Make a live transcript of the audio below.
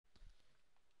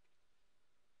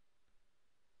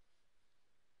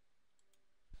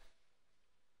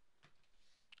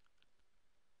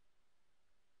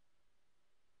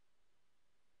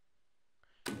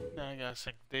I got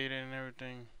sick data and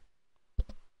everything.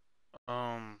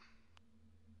 Um,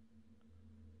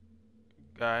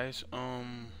 guys,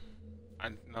 I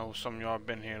know some of y'all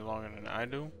been here longer than I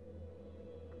do,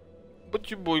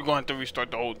 but your boy gonna have to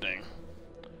restart the whole thing.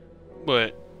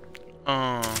 But,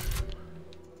 um,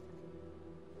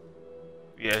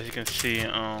 yeah, as you can see,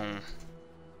 I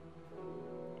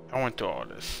went through all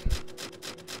this.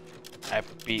 I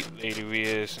beat Lady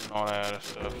Rias and all that other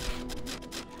stuff.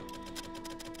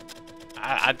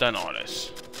 I done all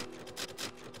this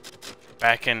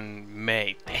back in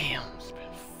May. Damn,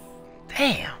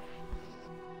 damn.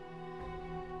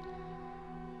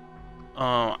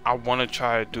 I want to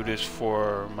try to do this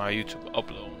for my YouTube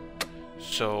upload,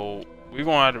 so we're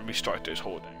gonna have to restart this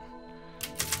whole thing.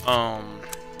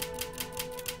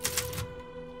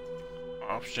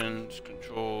 Options,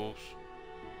 controls,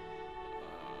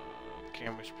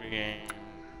 camera speed,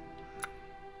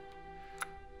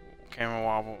 camera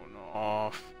wobble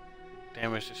off,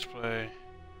 damage display,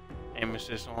 aim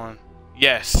assist on.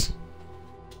 Yes.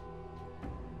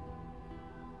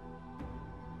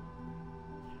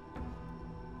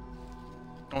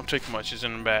 Don't take much, it's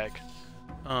in the bag.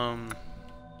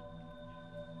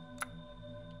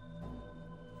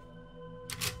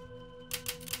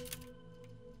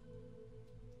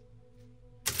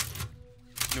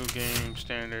 New game,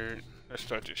 standard. Let's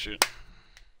start this shit.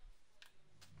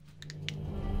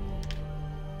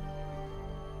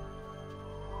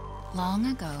 Long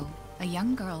ago, a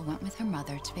young girl went with her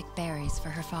mother to pick berries for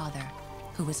her father,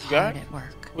 who was You got hard it? at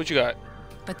work. What you got?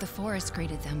 But the forest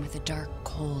greeted them with a dark,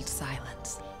 cold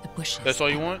silence. The bushes That's all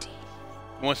you want? empty.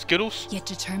 You want Skittles? Yet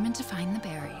determined to find the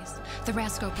berries, the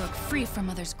rascal broke free from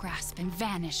Mother's grasp and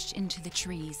vanished into the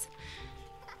trees.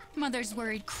 Mother's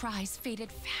worried cries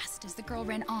faded fast as the girl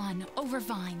ran on, over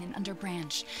vine and under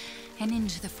branch, and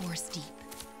into the forest deep.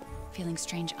 Feeling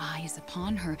strange eyes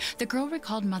upon her, the girl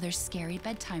recalled Mother's scary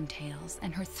bedtime tales,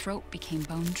 and her throat became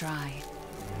bone dry.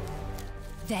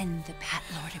 Then the Bat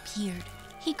Lord appeared.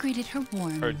 He greeted her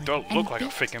warmly Her don't and look like a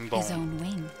bit freaking his bone. own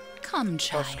wing. Come,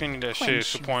 child, How skinny that shit quench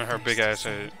is your supporting her thirst, big he ass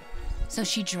said. head. So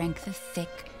she drank the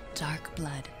thick, dark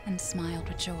blood and smiled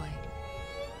with joy.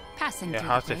 Passing Yeah, through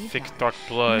how's the the thick graveyard, dark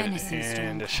blood menacing storm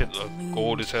and the shit clouds look loomed,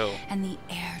 gold as hell? and the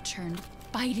air turned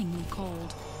bitingly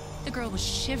cold. The girl was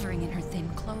shivering in her thin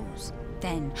clothes.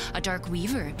 Then a dark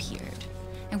weaver appeared,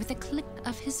 and with a click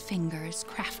of his fingers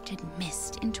crafted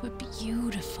mist into a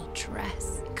beautiful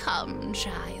dress. Come,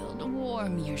 child,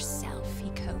 warm yourself, he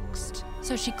coaxed.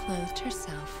 So she clothed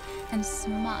herself and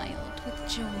smiled with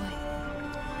joy.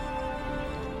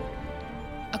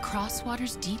 Across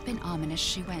waters deep and ominous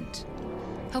she went,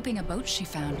 hoping a boat she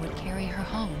found would carry her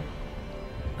home.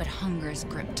 But hunger's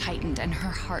grip tightened and her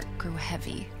heart grew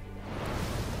heavy.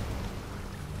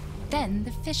 Then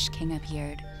the Fish King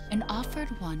appeared and offered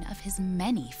one of his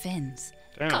many fins.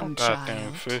 Damn, Come, goddamn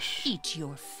child, fish. eat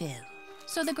your fill.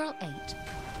 So the girl ate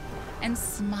and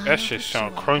smiled. That shit with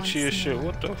sound joy crunchy once as shit. more.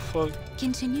 What the fuck?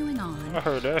 Continuing on, I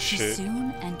heard that she shit.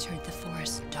 soon entered the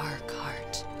forest's dark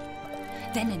heart.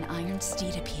 Then an iron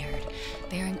steed appeared,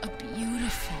 bearing a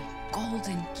beautiful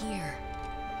golden gear.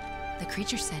 The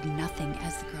creature said nothing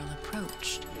as the girl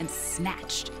approached and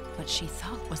snatched what she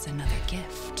thought was another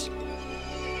gift.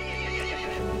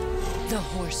 The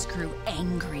horse grew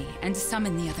angry and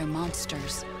summoned the other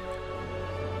monsters.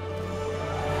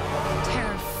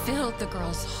 Terror filled the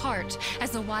girl's heart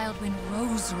as the wild wind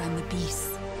rose around the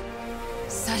beasts.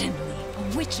 Suddenly,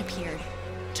 a witch appeared,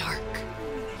 dark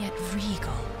yet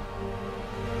regal.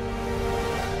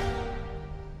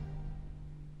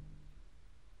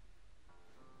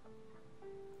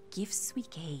 Gifts we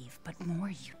gave, but more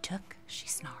you took, she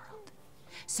snarled.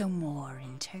 So more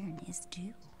in turn is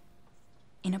due.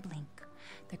 In a blink,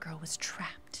 the girl was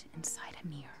trapped inside a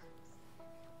mirror.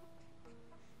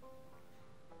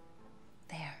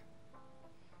 There.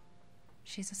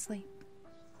 She's asleep.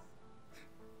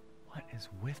 What is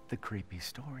with the creepy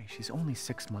story? She's only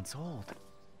 6 months old.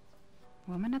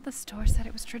 Woman at the store said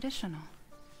it was traditional.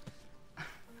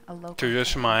 A local.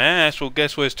 Tradition my ass. Well,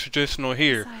 guess what's traditional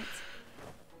here? Besides,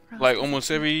 girls Like doesn't almost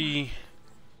sleep every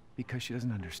Because she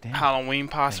doesn't understand. Halloween,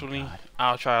 possibly, God.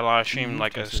 I'll try to live You stream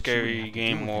like a just said she wouldn't scary have to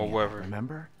game deal with or me, whatever.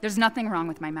 Remember? There's nothing wrong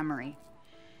with my memory.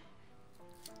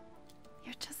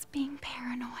 You're just being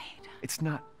paranoid. It's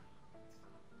not.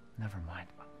 Never mind.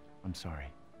 I'm sorry.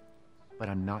 But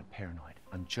I'm not paranoid.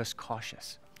 I'm just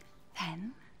cautious.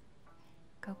 Then,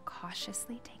 go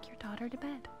cautiously take your daughter to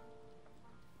bed.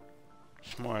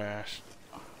 Smart ass.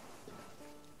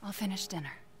 I'll finish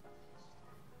dinner.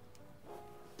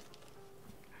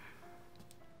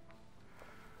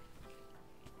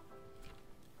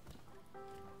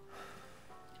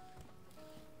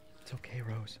 It's okay,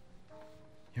 Rose.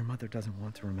 Your mother doesn't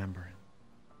want to remember it.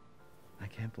 I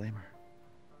can't blame her.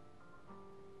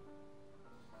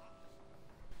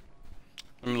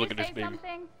 Let me look at this baby.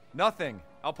 Something? Nothing.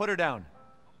 I'll put her down.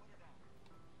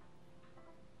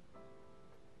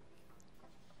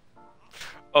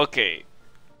 Okay,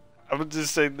 I would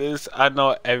just say this. I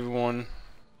know everyone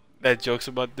that jokes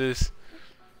about this,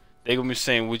 they gonna be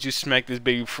saying, "Would you smack this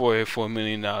baby forehead for $1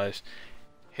 million?"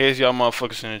 Here's y'all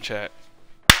motherfuckers in the chat.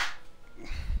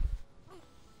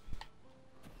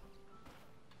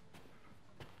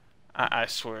 I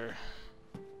swear.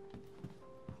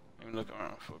 Let me look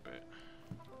around for a bit.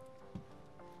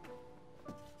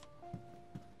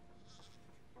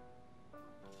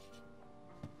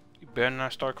 You better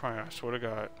not start crying, I swear to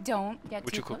God. Don't get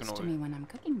What too you cooking close to over? me when I'm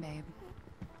cooking, babe.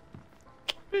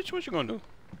 Bitch, what you gonna do?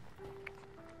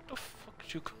 The fuck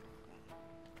is you cook?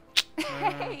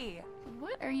 Hey!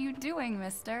 What are you doing,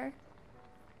 mister?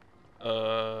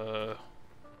 Looking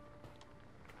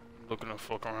the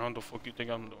fuck around. The fuck you think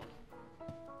I'm doing?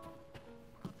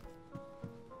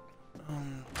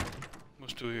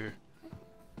 What's through here?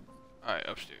 Alright,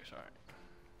 upstairs, alright.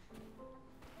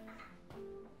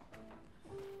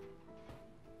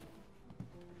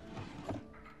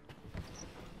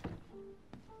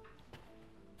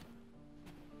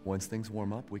 Once things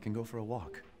warm up, we can go for a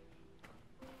walk.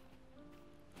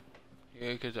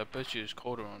 Yeah, because I bet you it's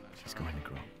colder on that. She's going to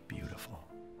grow beautiful.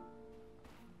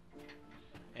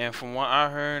 And from what I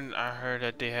heard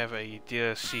that they have a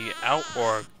DLC out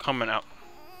or coming out.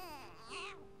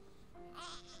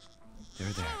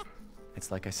 There.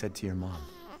 It's like I said to your mom.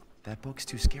 That book's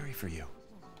too scary for you.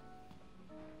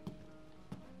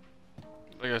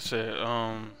 Like I said,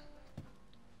 from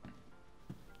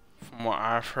what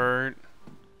I've heard,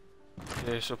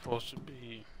 they're supposed to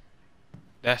be.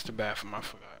 That's the bathroom. I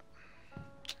forgot.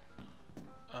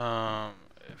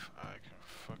 If I can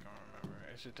fucking remember,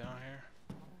 is it down here?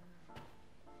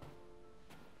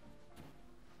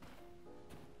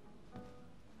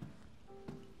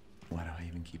 Why do I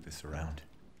even keep this around?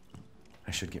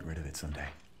 I should get rid of it someday.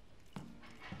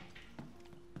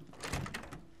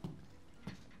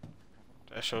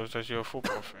 That shows that you're a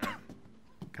football fan.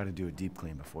 Gotta do a deep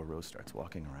clean before Rose starts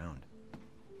walking around.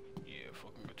 Yeah,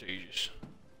 fucking contagious.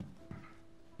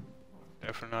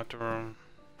 Definitely not the room.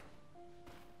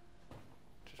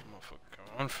 This motherfucker come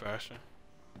on faster.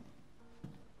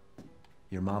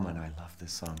 Your mama and I love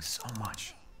this song so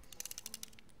much.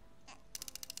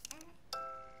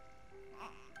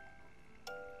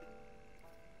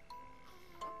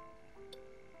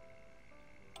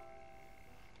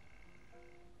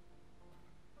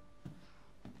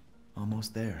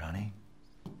 Almost there, honey.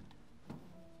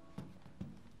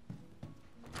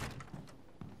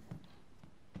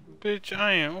 Bitch,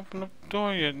 I ain't open up the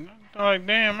door yet. Like,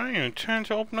 damn, I ain't even trying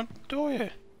to open up the door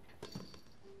yet.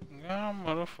 God,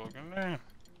 motherfucking damn.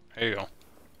 Here you go.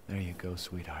 There you go,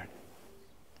 sweetheart.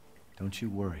 Don't you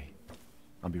worry.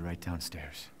 I'll be right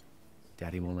downstairs.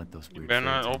 Daddy won't let those You weird better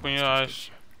not fairy tale open your monsters eyes.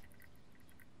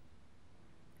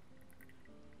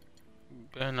 get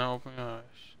You better not open your eyes.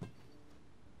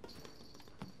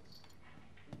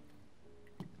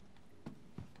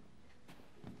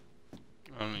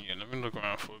 Yeah, let me look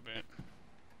around for a bit.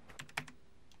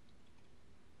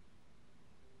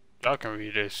 Y'all can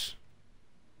read this.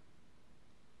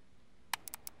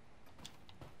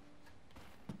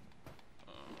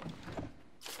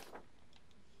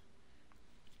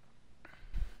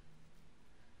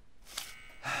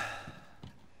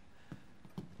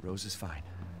 Rose is fine.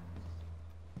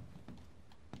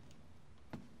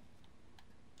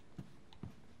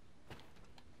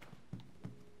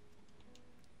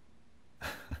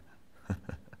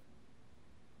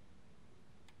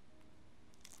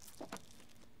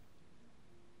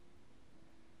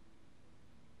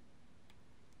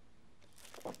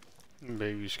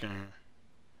 Baby skin.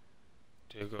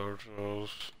 Take out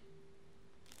those.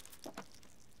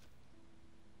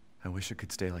 I wish it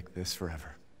could stay like this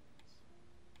forever.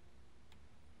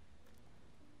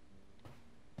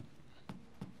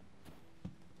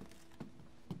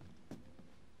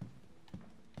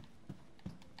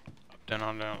 Up,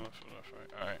 down, left,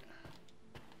 right. Alright.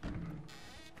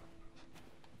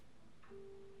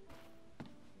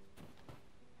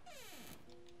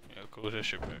 Yeah, close that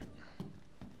shit back.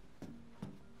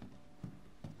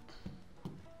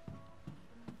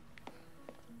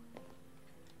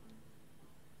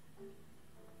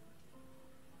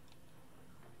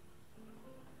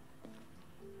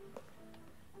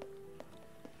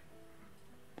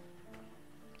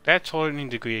 That toilet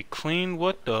needs to get clean.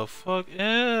 What the fuck?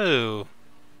 Ew.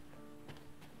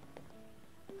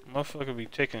 Motherfucker be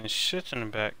taking shits in the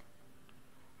back.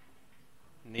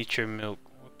 Nature milk.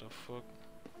 What the fuck?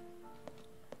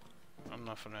 I'm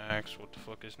not gonna ask what the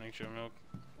fuck is nature milk.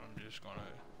 I'm just gonna.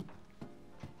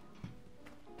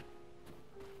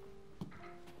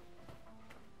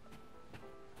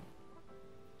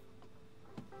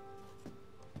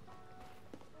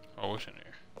 Oh, what's in here?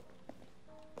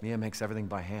 Mia makes everything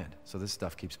by hand, so this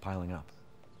stuff keeps piling up.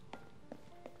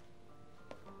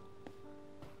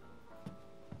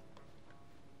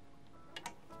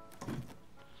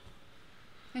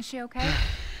 Is she okay?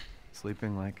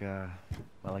 Sleeping like well,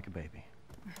 like a baby.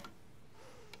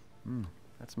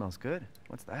 That smells good.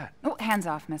 What's that? Oh, hands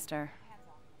off, mister.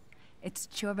 It's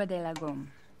churba de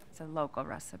legume. It's a local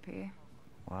recipe.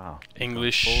 Wow.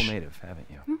 English. Full native, haven't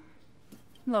you?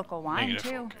 Local wine,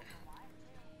 Negative, too. okay.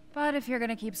 But if you're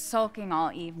gonna keep sulking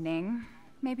all evening,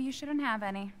 maybe you shouldn't have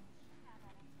any.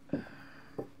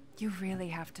 You really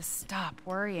have to stop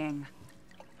worrying.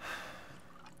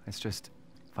 It's just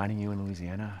finding you in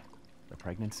Louisiana, the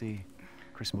pregnancy,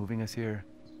 Chris moving us here,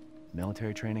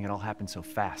 military training, it all happened so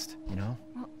fast, you know?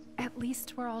 Well, at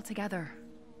least we're all together.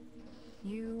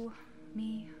 You,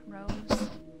 me, Rose.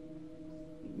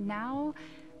 Now,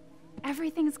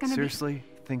 everything's gonna Seriously,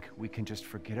 think we can just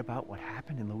forget about what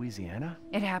happened in Louisiana?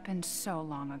 It happened so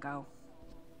long ago.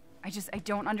 I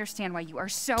don't understand why you are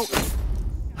so...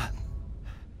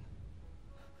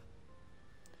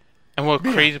 And what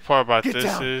crazy part about get this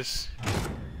down. is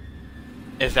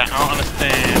that I don't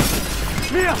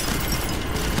understand. Mia!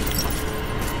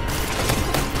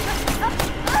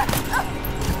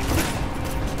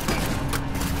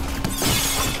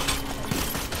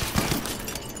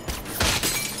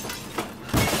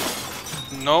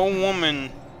 No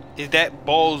woman is that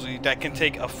ballsy that can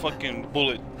take a fucking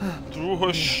bullet through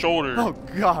her shoulder Oh,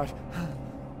 God.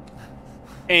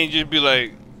 and just be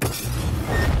like,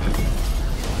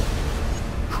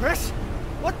 Chris?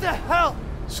 What the hell?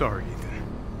 Sorry, Ethan.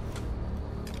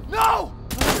 No!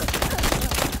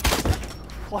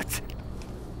 What?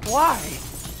 Why?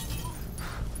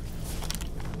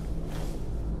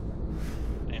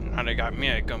 and now they got me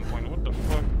at gunpoint. What the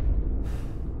fuck?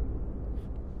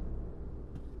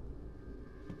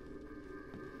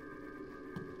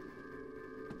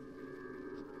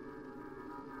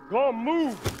 Go on,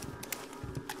 move!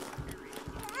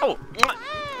 Oh,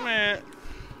 man.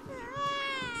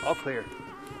 All clear.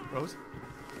 Rose?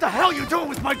 What the hell you doing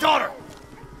with my daughter?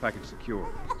 Package secure,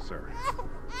 sir.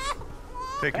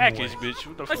 Take him Package, away. bitch.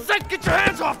 What the I fuck? said get your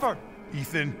hands off her!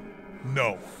 Ethan,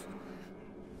 no.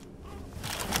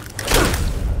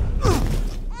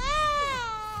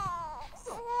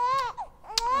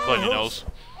 Bloody nose.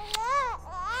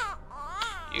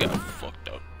 You got fucked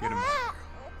up. Get him out.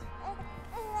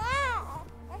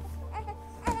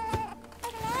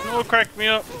 You know what cracked me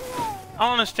up? I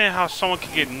don't understand how someone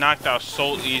can get knocked out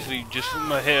so easily just from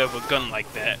the head of a gun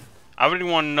like that. I really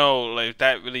want to know, like, if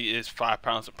that really is 5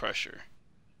 pounds of pressure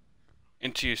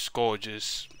into your skull.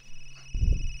 Just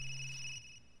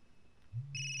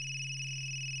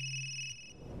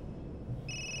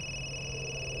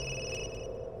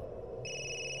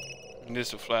and this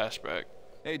is a flashback.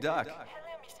 Hey, Doc. Hello,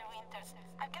 Mr. Winters.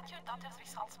 I've got your daughter's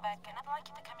results back, and I'd like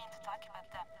you to come in to talk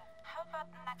about them. How about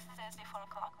next Thursday, 4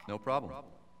 o'clock? No problem.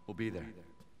 We'll be there.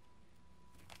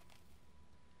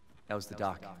 That was the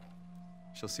doc.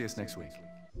 She'll see us next week.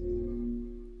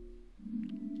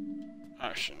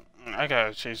 Oh shit. I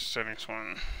gotta change the settings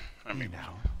one. I mean,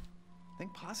 Now,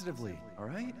 think positively, all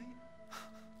right?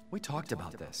 We talked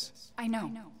about this. I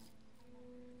know.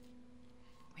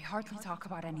 We hardly talk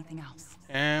about anything else.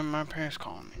 and my parents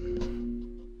calling me.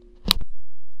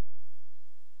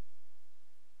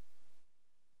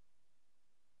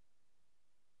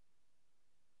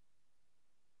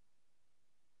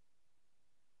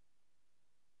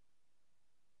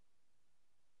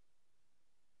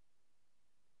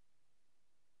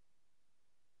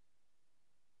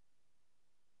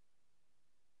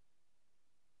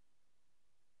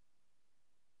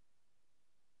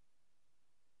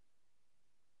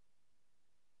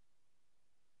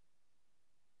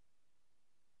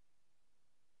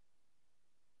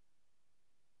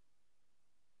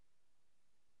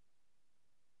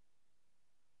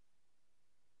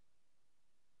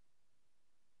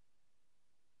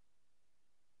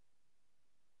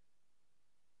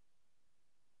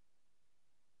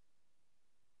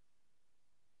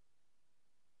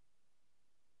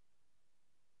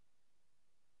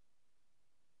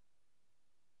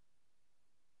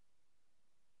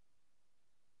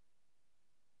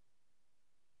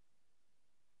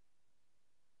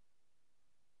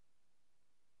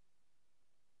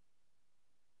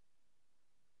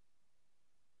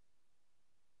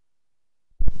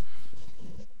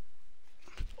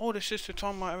 know the sister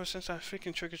talking about ever since I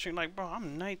freaking trick or treat. Like, bro,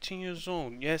 I'm 19 years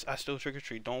old. Yes, I still trick or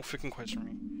treat. Don't freaking question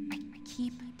me. I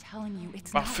keep telling you,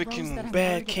 it's About not Rose that freaking I'm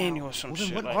bad worried candy about. or some Well, shit.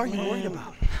 then what like, are you man. worried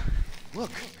about?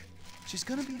 Look, she's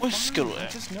gonna be What's fine. Skittle I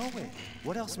at? just know it.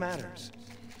 What else matters?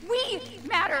 We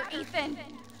matter, Ethan.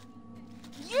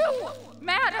 You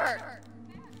matter.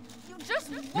 You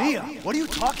just Mia, what are you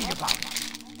talking about?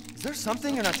 Is there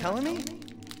something you're not telling me?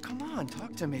 Come on,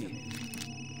 talk to me.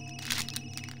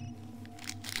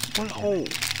 What hole?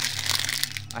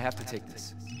 I have to take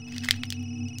this.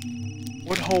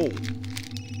 What hole?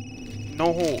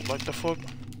 No hole. Like the fuck?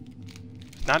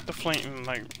 Not the flame.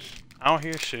 Like, I don't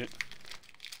hear shit.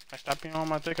 I stop being on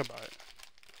my dick about it.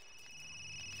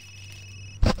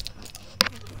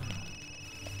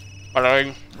 By the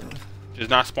way, it's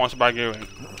not sponsored by Gatorade.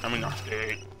 I mean, not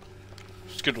Gatorade.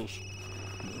 Skittles.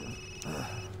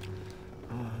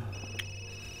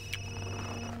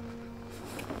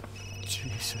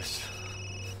 Jesus.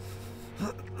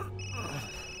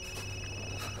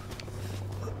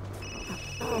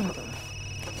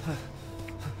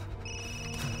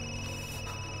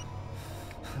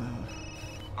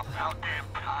 About damn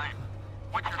time.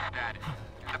 What's your status?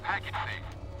 Is the package safe?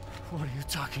 What are you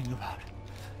talking about?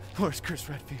 Where's Chris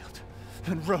Redfield?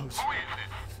 And Rose? Who is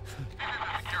this? This is a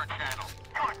secure channel.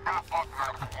 You are not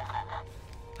authorized.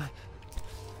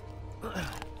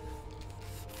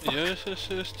 Yes,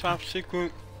 this is top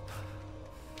secret.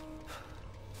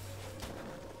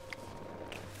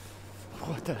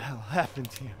 What the hell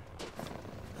happened here?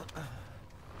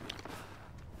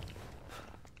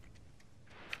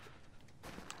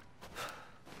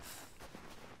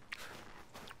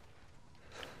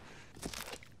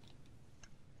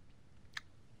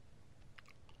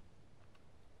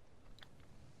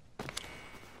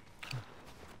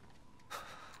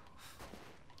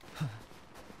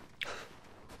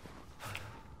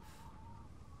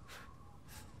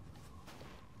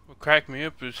 What cracked me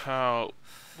up is how,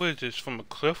 what is this, from a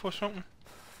cliff or something?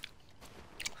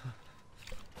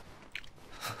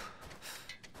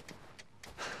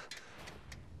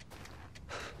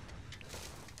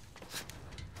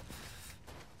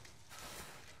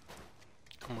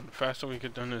 Come on, the faster we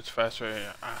get done this,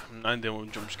 faster I'm not dealing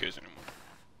with jump scares anymore.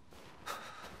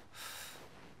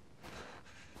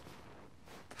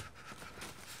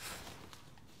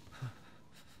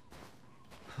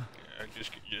 Yeah,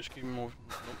 just keep moving.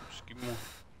 Nope, just keep moving.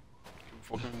 Keep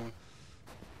fucking moving.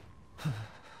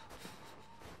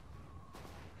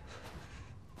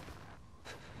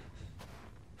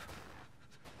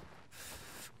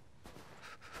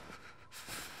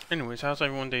 Anyways, how's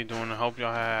everyone day doing? I hope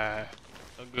y'all had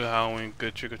a good Halloween,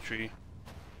 good trick or treat,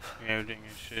 and everything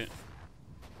and shit.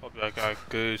 Hope y'all got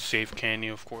good, safe candy,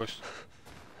 of course.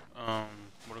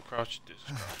 What a crouch this?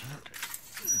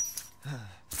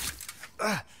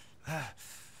 Okay.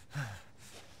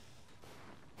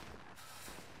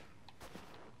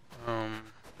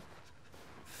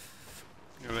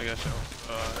 Yeah, like I said,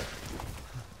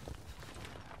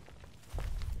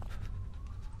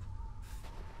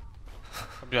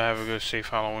 hope y'all have a good, safe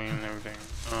Halloween and everything.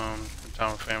 Spend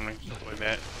time with family, stuff like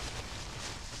that.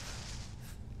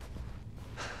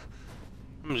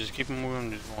 I'm just keeping moving.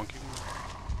 I'm just going, keep moving.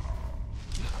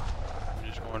 I'm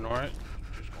just going north.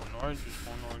 Just going north. Just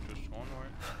going north. Just going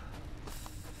north.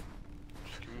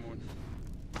 Just keep moving.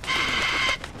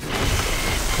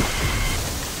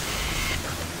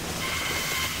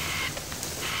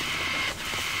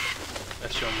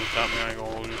 That shit almost got me. I ain't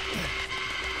gonna hold you.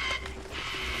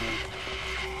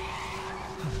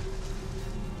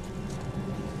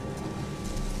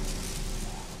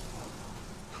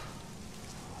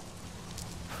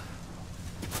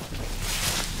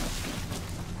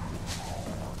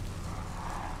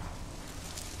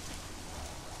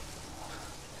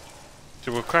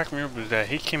 So what cracked me up was that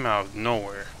he came out of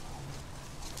nowhere.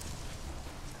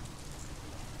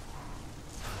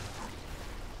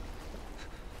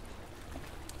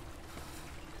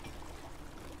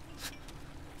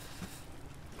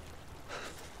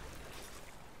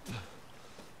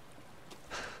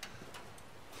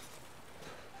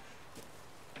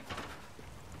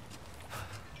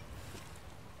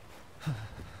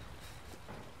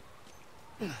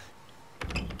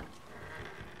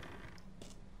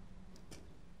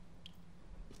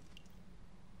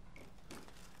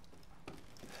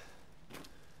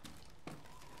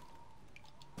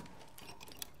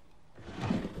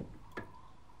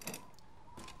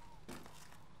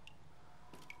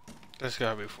 That's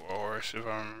gotta be for Oris if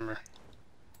I remember.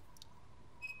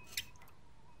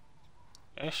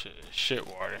 That shit is shit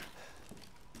water.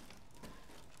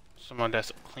 Someone that's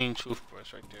a clean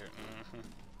toothbrush right there.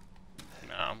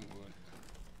 Nah, I'm good.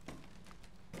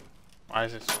 Why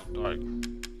is it so dark?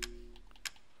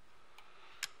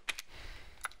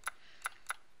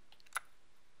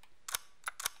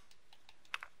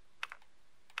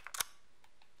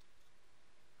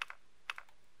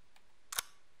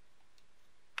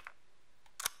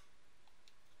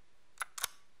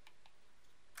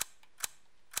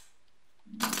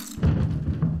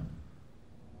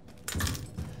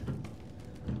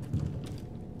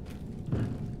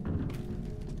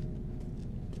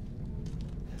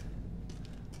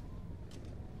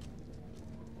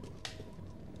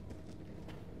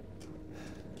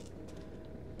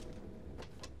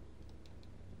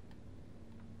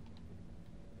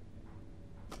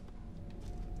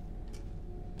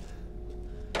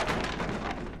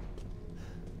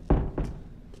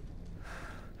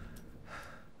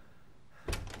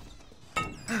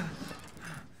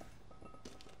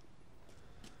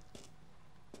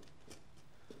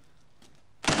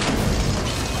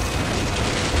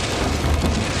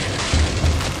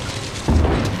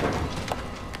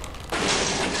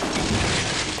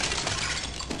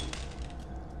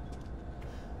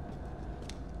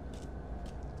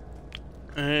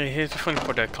 Here's the funny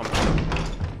part that comes up.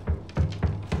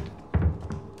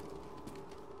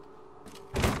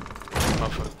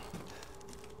 Motherfucker.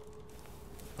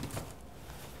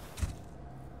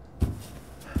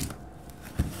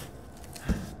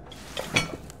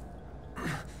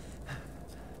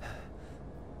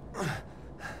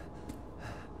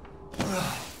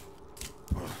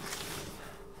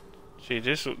 See,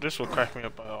 this will crack me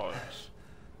up by all this.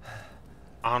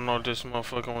 I don't know if this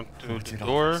motherfucker went through the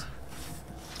door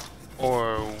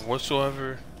or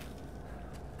whatsoever,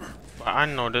 but I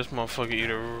know this motherfucker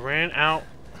either ran out.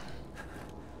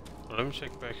 Let me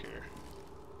check back here.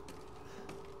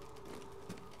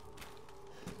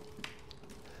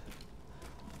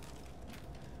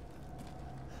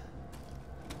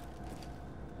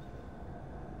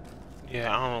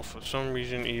 Yeah, I don't know, for some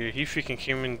reason either he freaking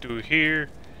came in through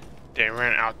here, then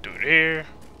ran out through there.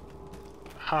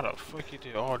 How the fuck he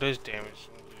did all this damage?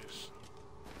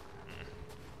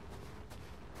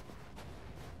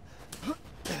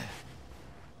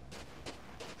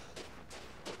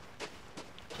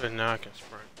 But now I can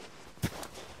sprint.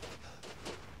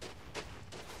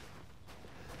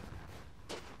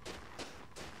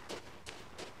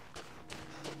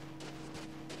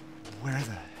 Where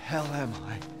the hell am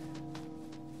I?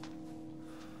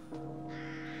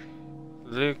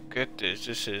 Look at this.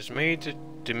 This is Major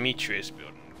Demetrius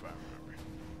building, if I remember.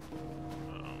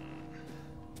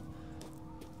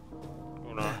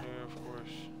 Hold on here, of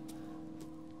course.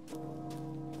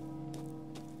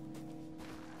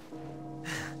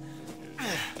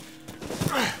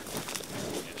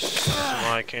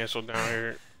 Slide cancel down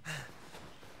here.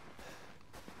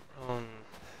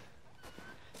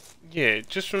 Yeah,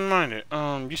 just a reminder.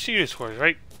 You see this horse,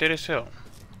 right? Dead as hell.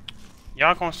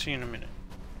 Y'all gonna see in a minute.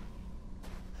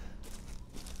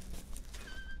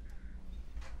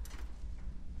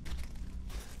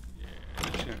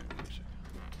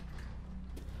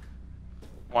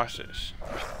 Watch this.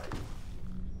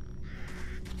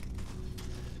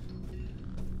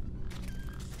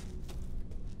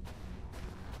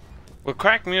 What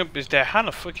cracked me up is that how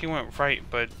the fuck he went right,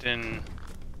 but then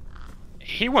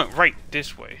he went right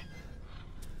this way.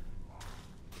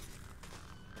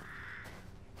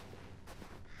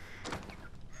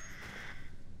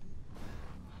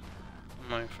 I'm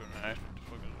not for that. What the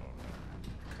fuck is all that?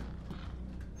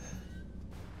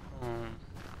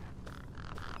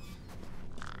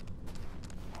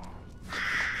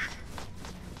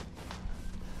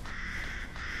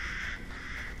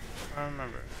 I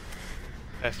remember.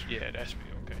 That's me,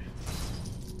 okay.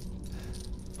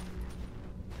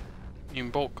 In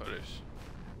bolt cutters.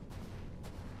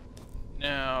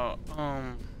 Now,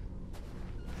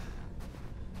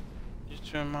 just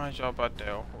to remind y'all about that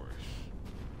horse.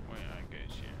 When I get a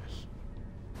chance.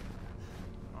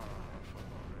 I don't know how to fuck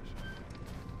all this up.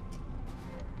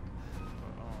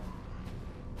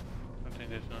 But, I think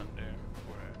there's nothing there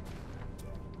for that.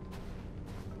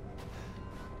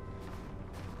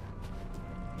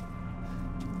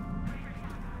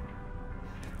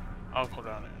 I'll go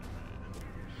down there in a minute.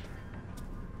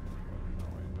 My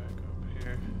way back up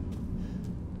here.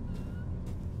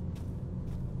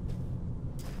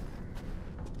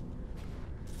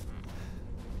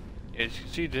 Yeah, you can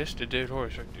see this, the dead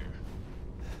horse right there.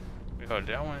 We got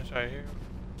that one inside here.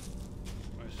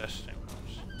 Or is that the same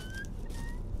house?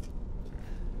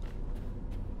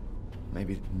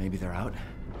 Maybe they're out.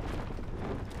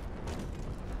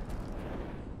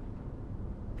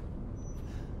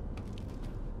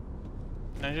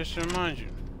 Now just to remind you,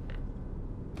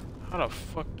 how the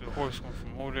fuck did the horse went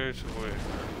from over there to where?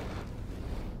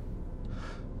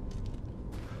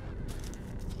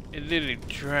 It literally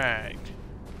dragged.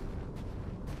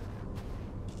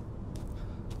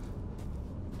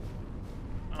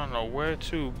 I don't know where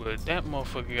to, but that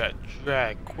motherfucker got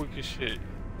dragged quick as shit.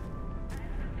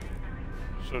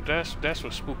 So that's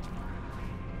what spooked me.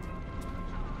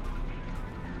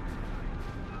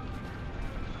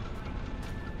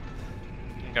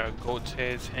 You got goat's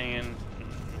heads hanging.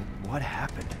 What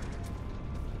happened?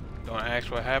 Don't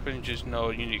ask what happened, just know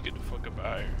you need to get the fuck up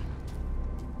out of here.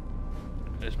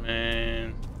 Yes,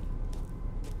 man.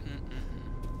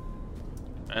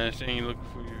 I understand you're looking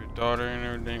for your daughter and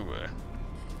everything, but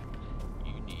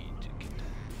you need to get the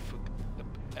fuck up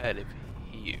out of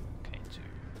here, can't you?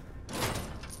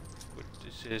 But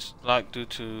this is locked due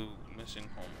to missing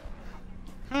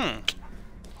homeowner.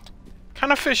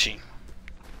 Kinda fishy.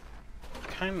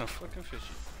 Kinda fucking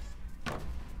fishy.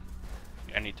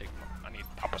 Yeah, I need to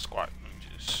pop a squat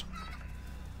and just.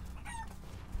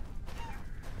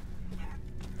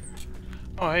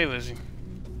 Oh, hey, Lizzie.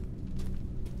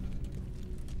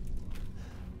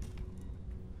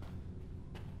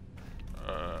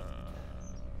 What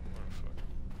the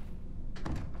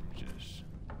fuck? Just.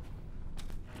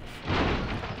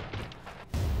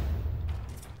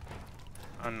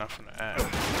 I'm not gonna add.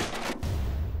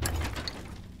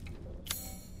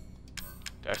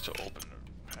 That's to open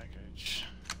the package.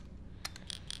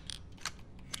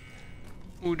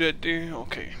 Ooh, that there.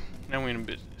 Okay, now we're in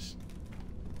business.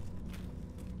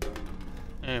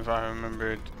 And if I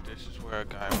remember, this is where a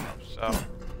guy pops out.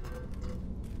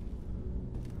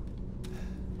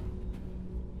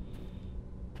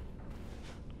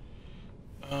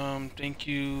 Thank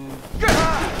you.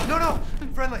 No,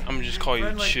 friendly. I'm gonna just call you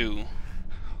Friendly. Chew.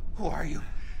 Who are you?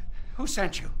 Who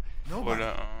sent you? For Nobody.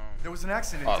 the, There was an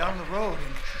accident Oh. down the road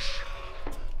and...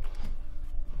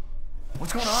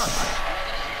 What's going on?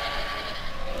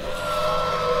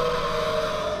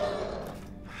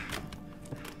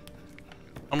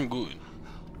 I'm good.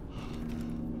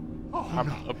 Oh, I'm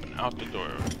no. up and out the door.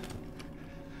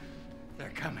 They're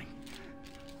coming.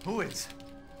 Who is?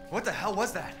 What the hell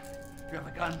was that? You have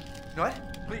a gun?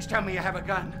 What? Please tell me you have a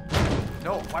gun.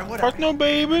 No, why would Fuck I? no,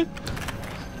 baby.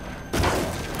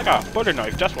 I got a butter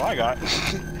knife. That's what I got.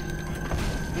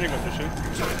 You got this shit.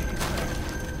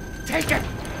 Take it!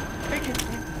 Take it!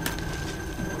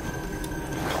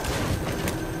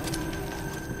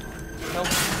 Help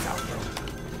me out, bro.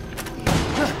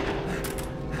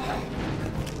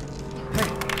 Hey,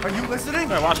 are you listening?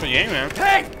 Better watch what you aim, man.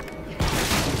 Hey!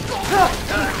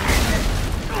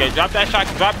 Okay, drop that shot.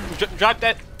 Drop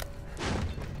that.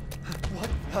 What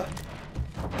the?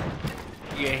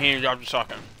 You get here and drop the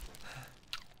shotgun.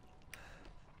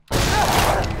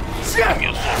 Shit!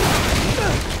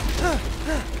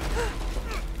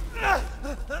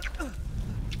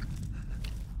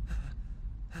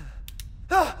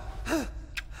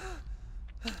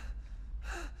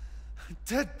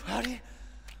 Dead body?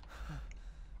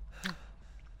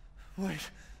 Wait,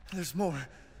 there's more.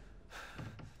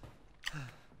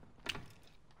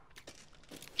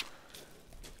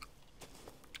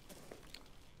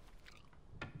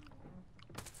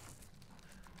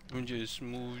 We just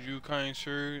moved you, kind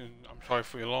sir, and I'm sorry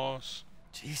for your loss.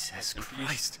 Jesus In peace.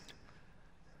 Christ.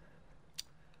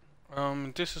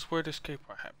 This is where the escape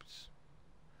part happens.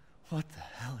 What the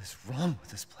hell is wrong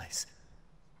with this place?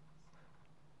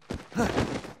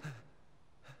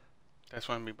 That's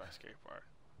what I mean by escape part.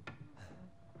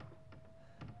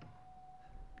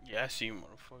 Yeah, I see you,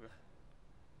 motherfucker.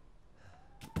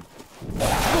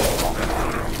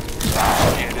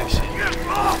 Yeah, that shit.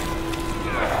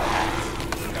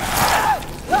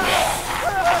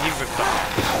 He ripped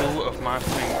off 2 of my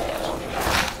fingers.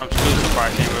 I'm still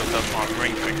surprised he ripped off my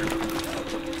ring finger.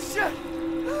 Shit!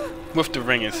 With the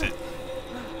ring and shit.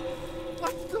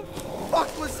 What the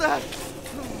fuck was that?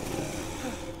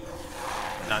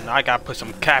 Now I gotta put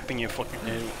some cap in your fucking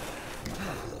head.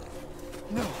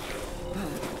 No.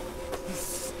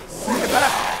 Bring it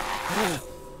back!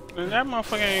 That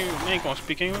motherfucker ain't gonna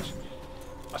speak English.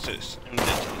 Watch this. Let me do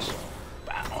this.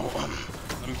 Bow. Let me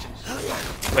do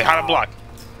this. Wait, how to block?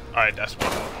 Alright, that's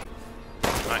what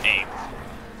I aim.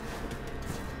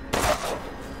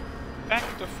 Back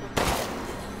the fuck.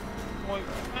 Boy,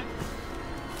 back.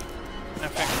 In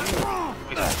fact,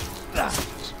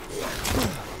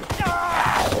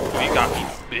 you got me,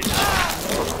 bitch.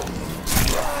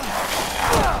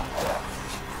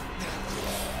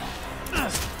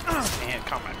 And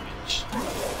combat, bitch.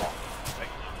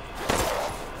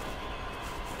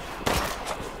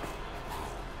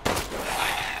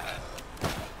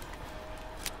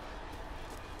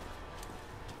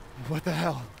 What the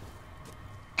hell?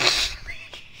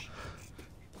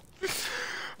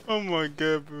 Oh my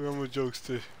god, bro, I'm a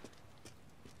jokester.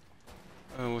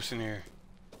 Oh, what's in here?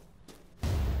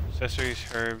 Accessories,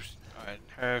 herbs. Alright,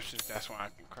 herbs, that's what I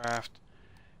can craft.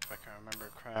 If I can remember,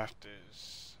 craft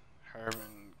is herb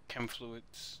and chem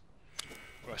fluids.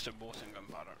 Rusted bolts and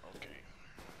gunpowder. Okay.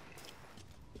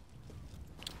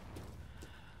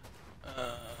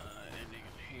 Anything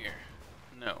in here?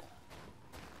 No.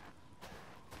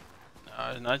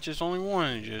 It's not just only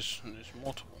one, it's just there's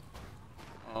multiple.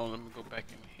 Oh, let me go back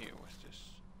in here. What's this?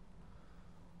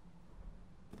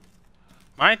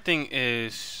 My thing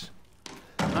is,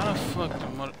 how the fuck the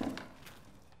mother?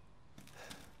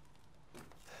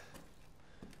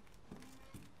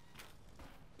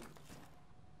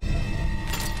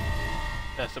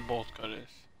 That's the bolt cutters.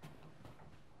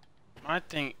 My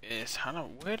thing is,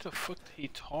 where the fuck did he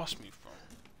toss me from?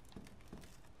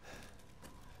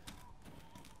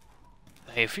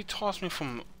 Hey, if he tossed me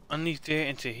from underneath there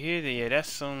into here, then yeah, that's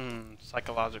some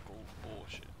psychological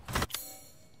bullshit.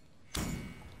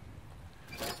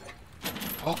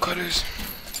 Bolt cutters.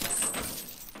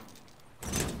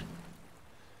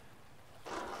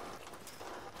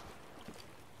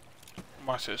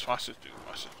 Watch this, dude, watch this,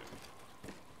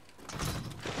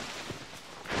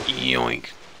 dude.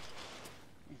 Yoink.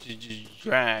 Just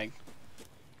drag.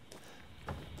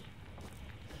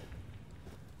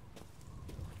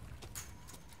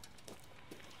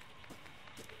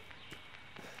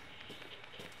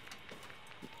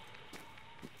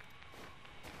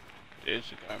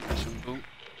 There's a guy missing boot.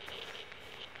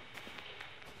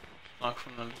 Lock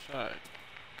from the other side.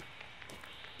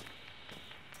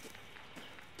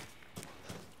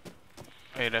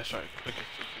 Hey, that's right. Click it.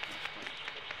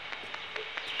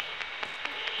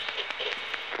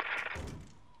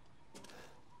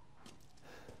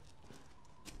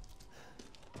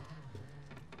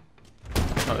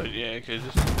 Oh yeah, cause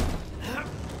this.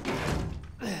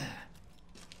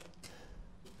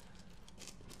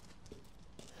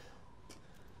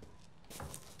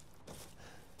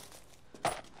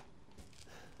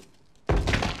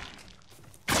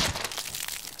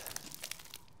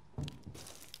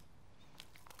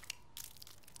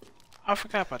 I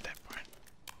forgot about that part.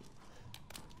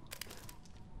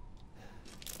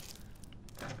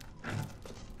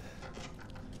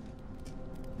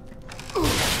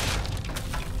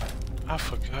 I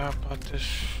forgot about this.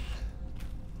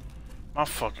 My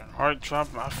fucking heart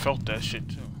dropped. I felt that shit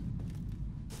too.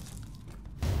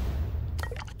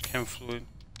 Chem fluid.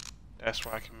 That's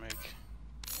what I can make.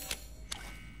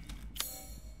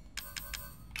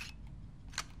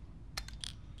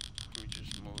 Let me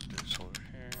just move this over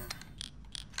here.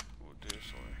 Move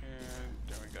this over here.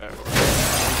 Then we got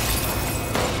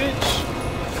bitch.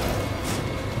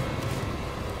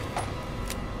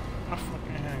 My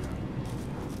fucking hand.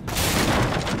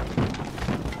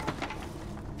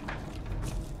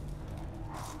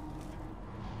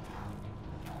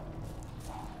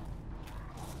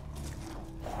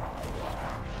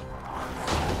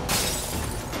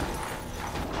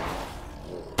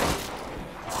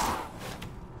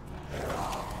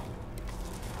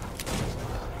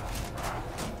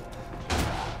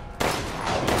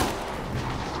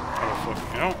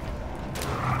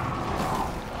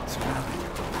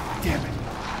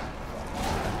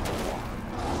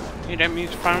 That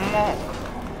means find them all.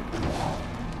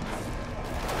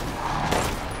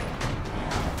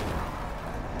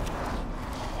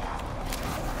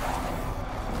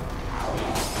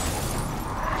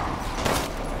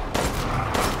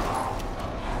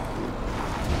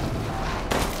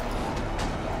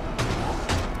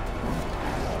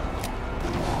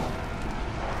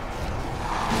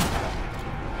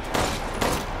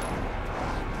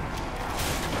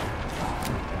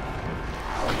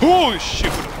 Holy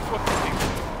shit, what the fuck is he?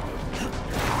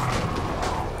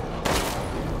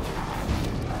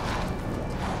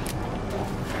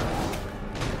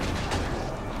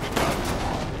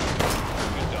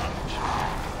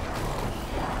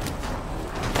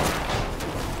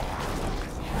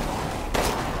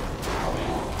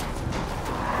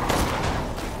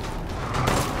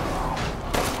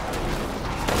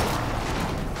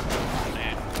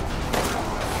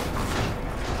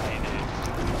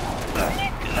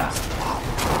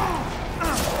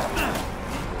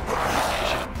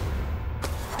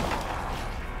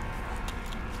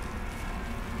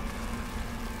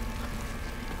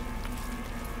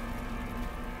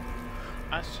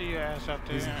 I see your ass out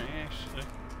there, actually.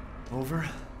 Over?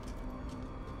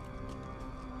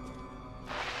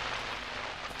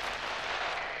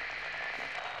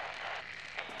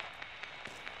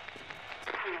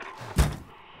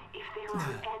 If there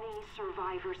are any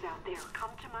survivors out there,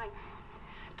 come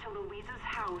to Louisa's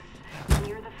house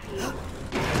near the field.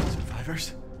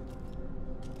 Survivors?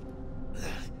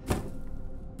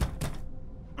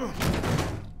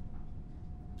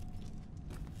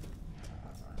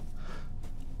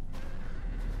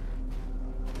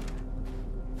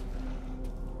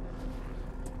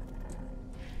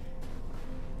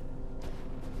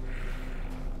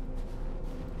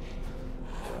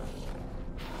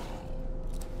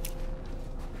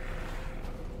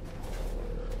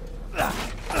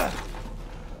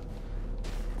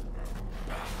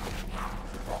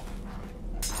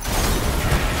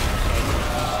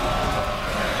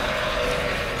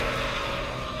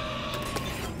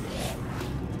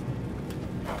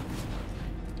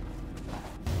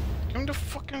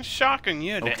 shotgun,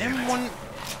 yeah. The Okay. M1.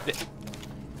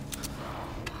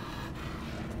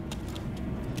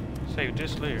 Save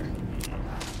this later.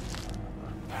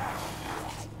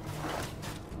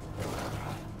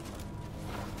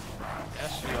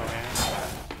 That's your hand.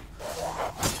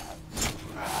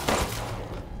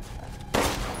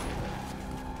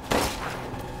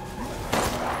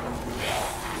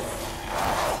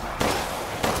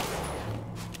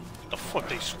 The fuck,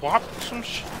 they swapped some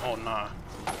shit? Oh, nah.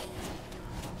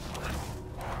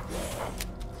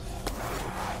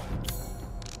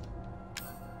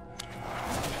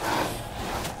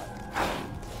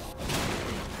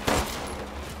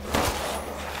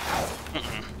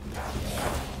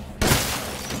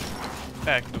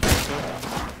 Back the fuck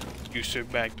up. You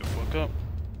sit back the fuck up.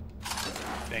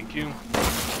 Thank you.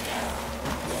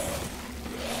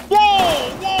 Whoa!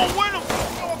 Whoa! Where the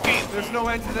fuck? Okay. There's no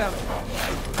end to them.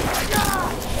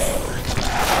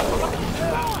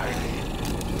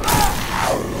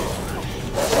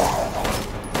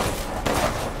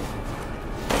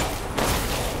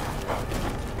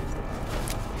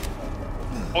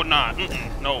 Oh, nah.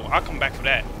 No, I'll come back for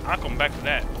that. I'll come back for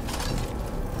that.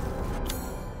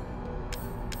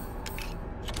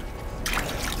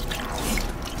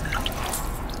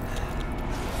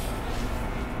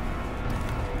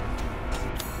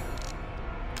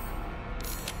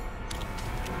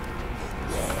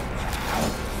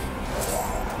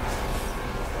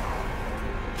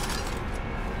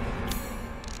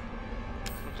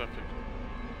 What's up, Victor?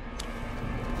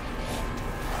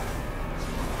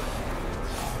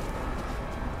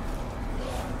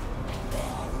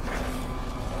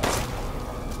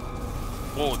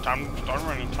 Whoa, time to start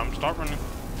running, time to start running.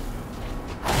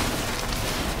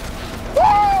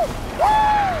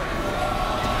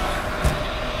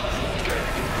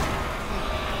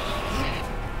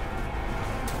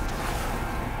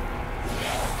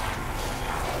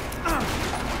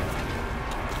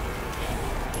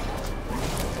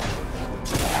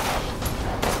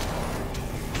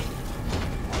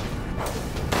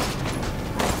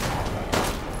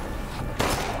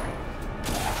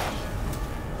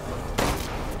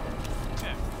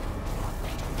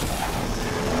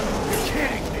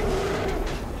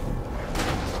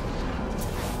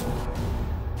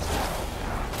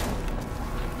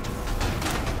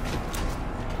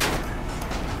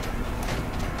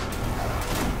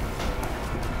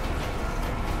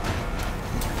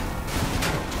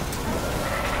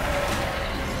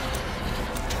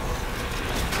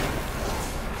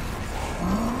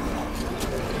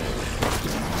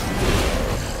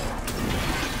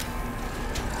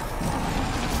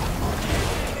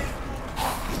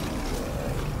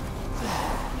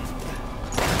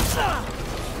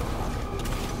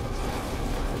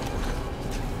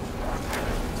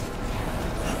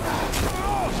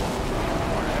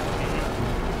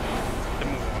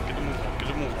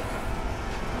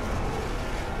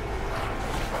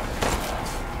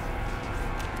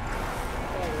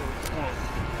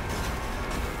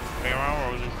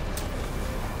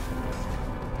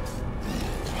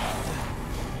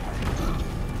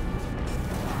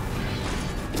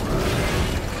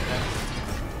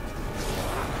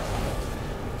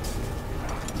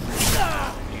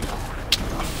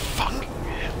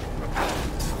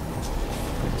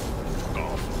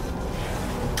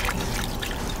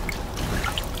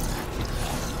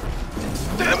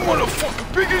 Motherfucker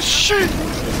big as shit!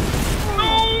 No!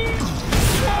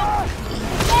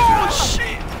 Oh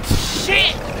shit!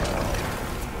 Shit!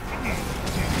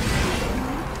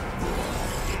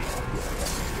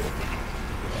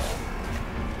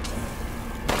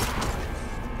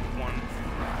 One.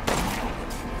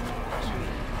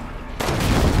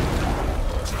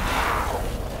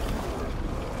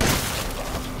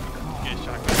 Get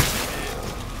shotgun to the head.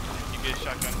 You get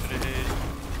shotgun to the head.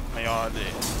 They all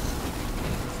dead.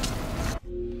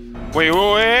 Wait,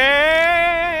 wait, wait!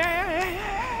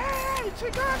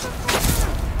 Check out the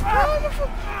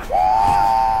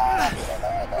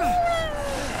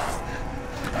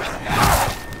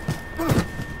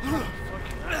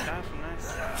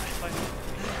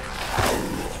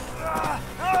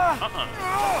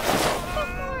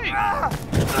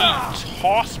He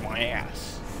tossed my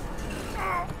ass.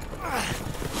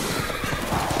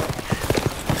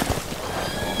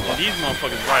 And these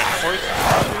motherfuckers ride horses.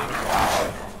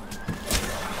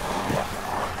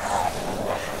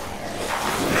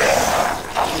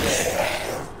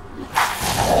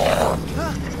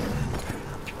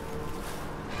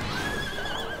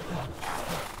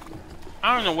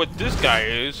 I don't know what this guy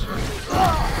is.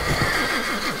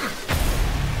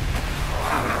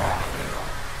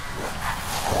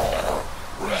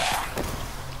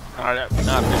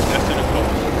 That's in a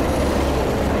close.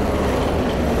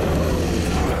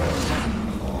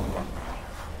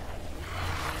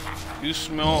 You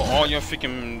smell all your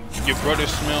freaking your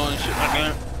brother's smell and shit like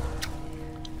that.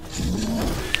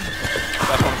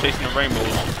 That's why I'm chasing the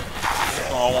rainbows.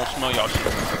 So I won't smell y'all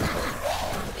shit.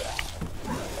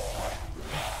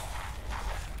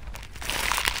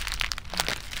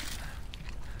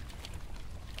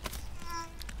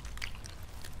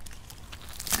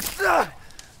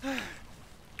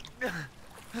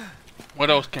 What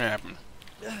else can happen?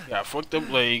 You got a fucked up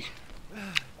leg.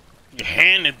 Your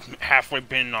hand is halfway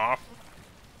bent off.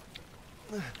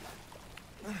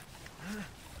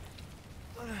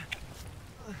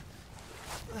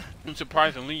 And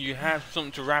surprisingly, you have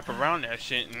something to wrap around that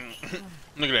shit. And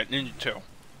look at that ninja tail.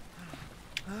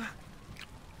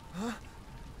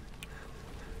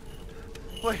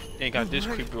 Wait. They got this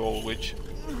creepy old witch.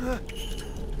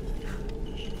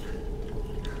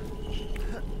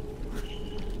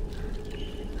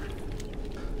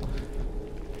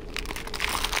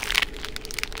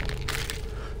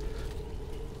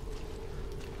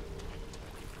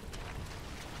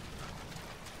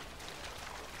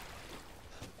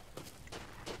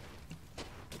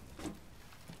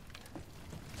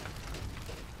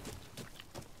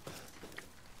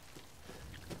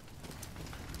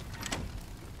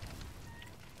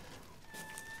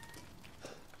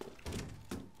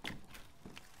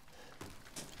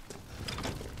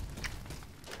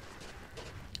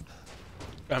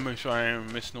 Gotta make sure I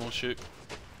ain't missing no shit.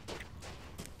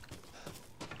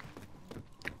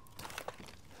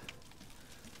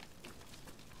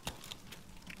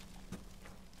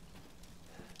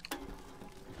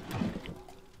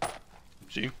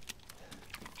 See?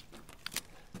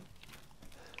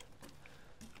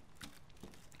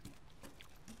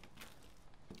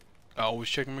 I always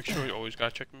check and make sure. You always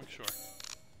gotta check and make sure.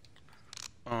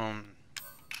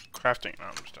 Crafting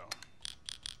items though.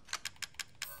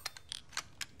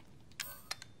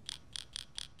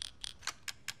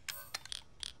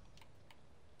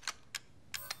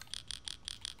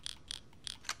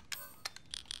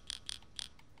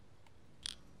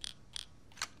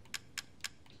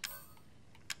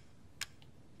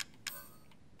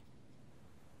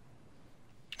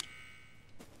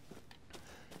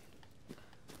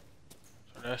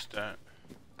 That's that.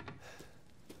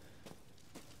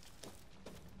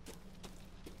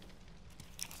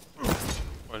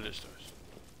 What is this?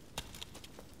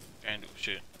 Can't do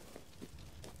shit.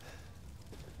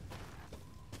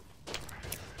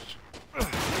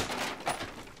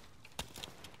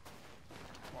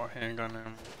 More handgun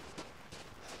ammo.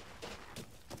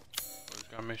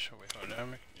 Just gotta make sure. Wait, hold that.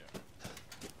 Yeah.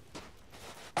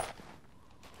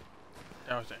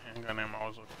 That was the handgun ammo I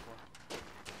was looking for.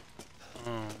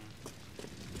 Anything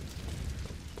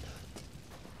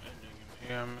in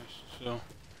here I missed, so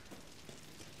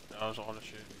that was all the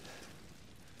shit.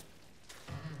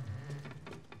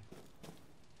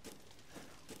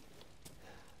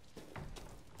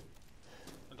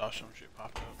 I thought some shit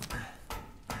popped up.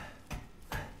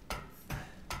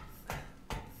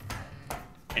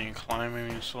 Ain't climbing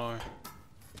any slower.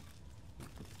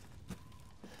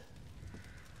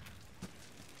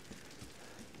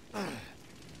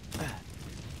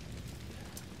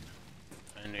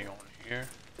 Anything on here?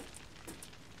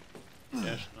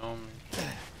 Yes, no. I'm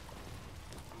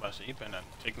about to say, you better not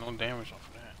take no damage off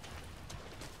of that.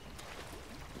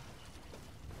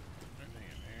 Anything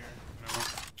in here? No.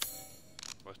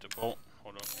 What's the bolt?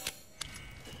 Hold up.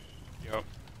 Yup.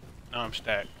 Now I'm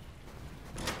stacked.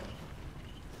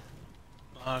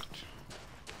 Locked.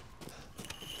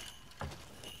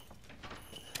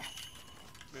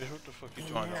 Bitch, what the fuck you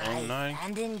doing? Life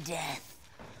and in death,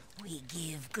 we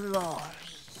give glory.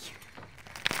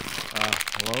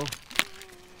 Hello?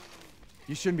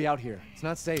 You shouldn't be out here. It's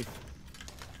not safe.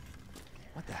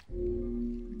 What the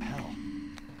hell?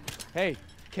 Hey,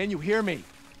 can you hear me?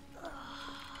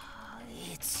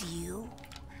 It's you,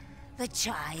 the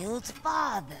child's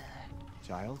father.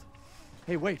 Child?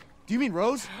 Hey, wait. Do you mean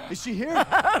Rose? Is she here?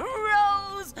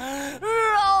 Rose!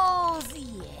 Rose,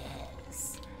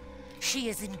 yes. She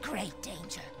is in great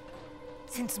danger.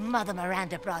 Since Mother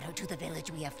Miranda brought her to the village,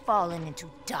 we have fallen into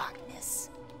darkness.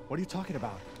 What are you talking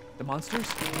about? The monsters?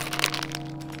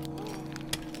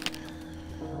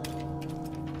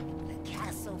 The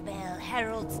castle bell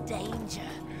heralds danger.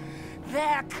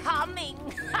 They're coming.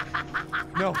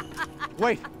 No.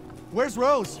 Wait. Where's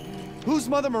Rose? Who's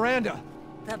Mother Miranda?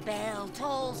 The bell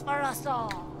tolls for us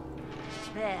all.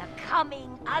 They're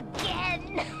coming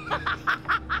again.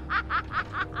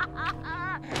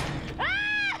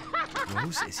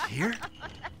 Rose is here?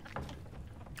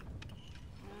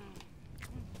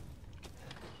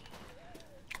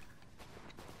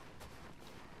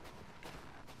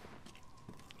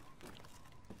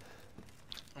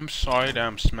 I'm sorry that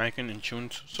I'm smacking and chewing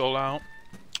so loud.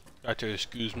 Got to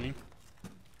excuse me.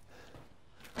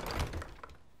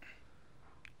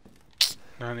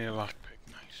 Now I need a lockpick.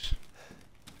 Nice.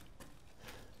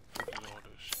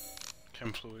 Orders.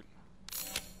 Chem fluid.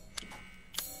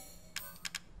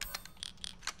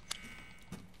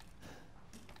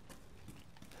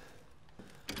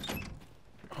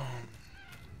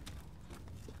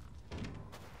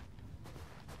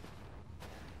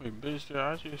 Wait, bitch, did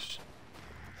I just...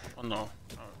 Oh no,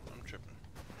 I'm tripping.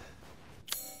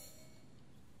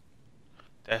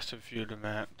 That's the view of the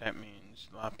map. That means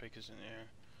lockpick is in there.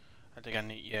 I think I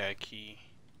need, yeah, a key.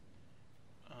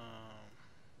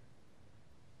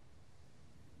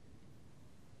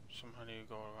 Somehow you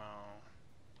go around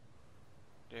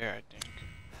there, I think.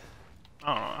 I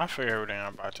don't know, I figure everything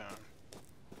out by time.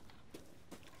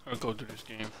 I'll go through this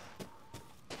game.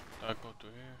 Did I go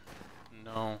through here?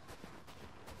 No.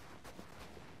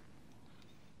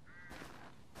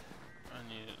 I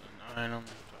need an item.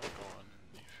 Did I go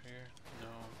underneath here?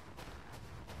 No.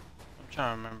 I'm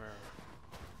trying to remember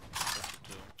what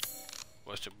to do.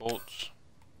 What's the bolts?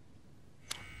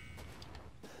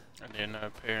 And then another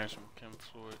pair and some chem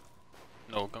fluid.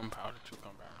 No, gunpowder, 2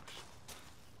 gunpowders.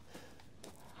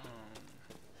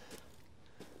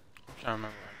 I'm trying to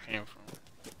remember where I came from.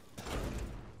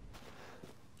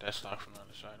 That's locked from the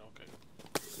other side, okay.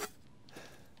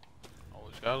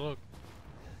 Always gotta look.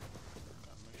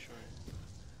 Gotta make sure.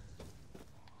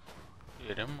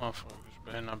 Yeah, them motherfuckers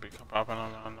better not be popping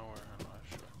out of nowhere. I'm not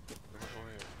sure. Let's go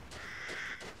here.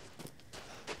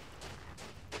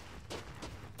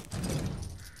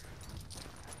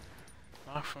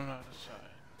 Locked from the other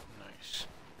side. Nice.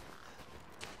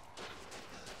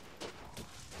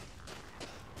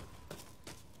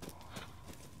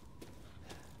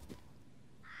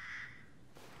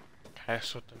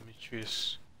 Castle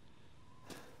Demetrius.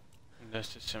 And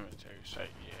that's the cemetery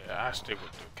site. Yeah, I stick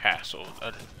with the castle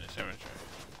other than the cemetery.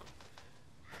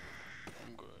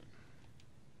 I'm good.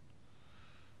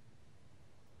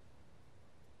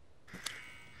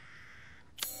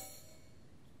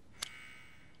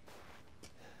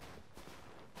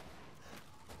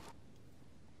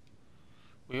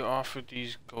 We offer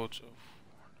these goats of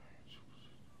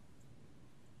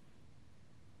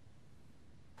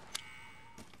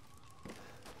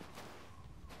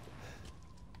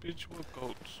bitch, what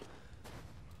goats?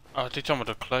 Oh, they talking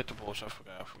about the collectibles. I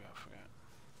forgot.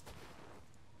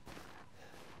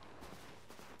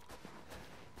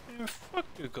 Man, fuck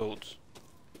the goats.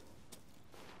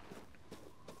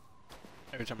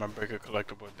 Every time I break a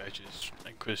collectible, that just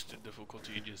increases the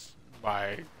difficulty just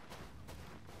by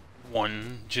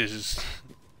one. Just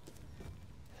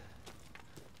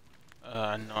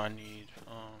I know I need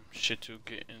shit to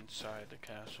get inside the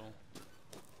castle.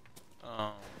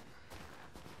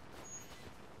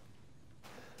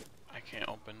 I can't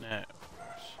open that, of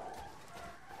course.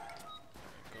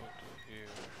 Go through here.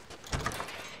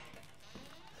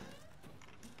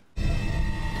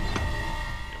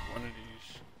 Get one of these.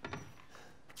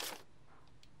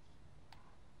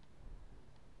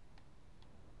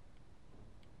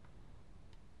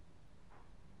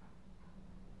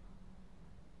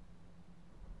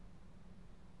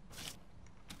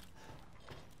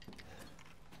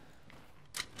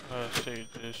 Save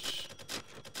this.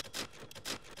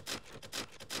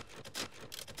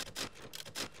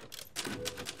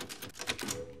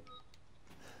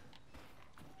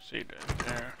 See that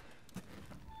there.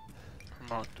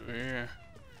 Come out through here.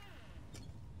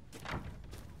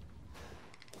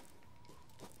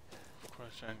 Of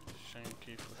course, I need the same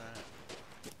key for that.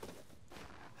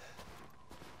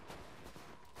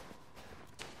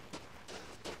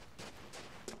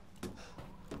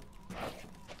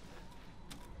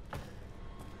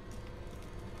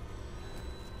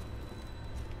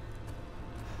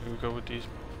 Here we go with these.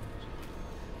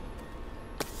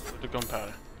 With the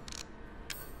gunpowder.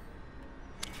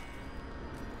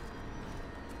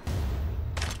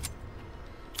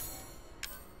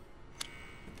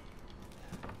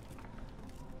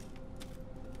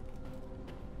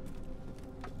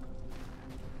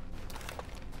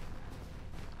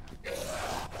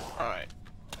 Alright.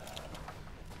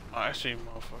 I see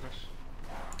motherfuckers.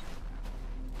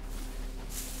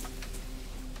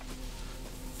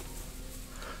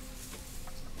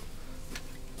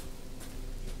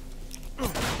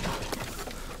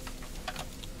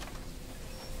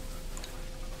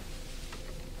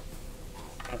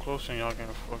 I'm close and y'all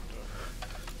getting fucked up.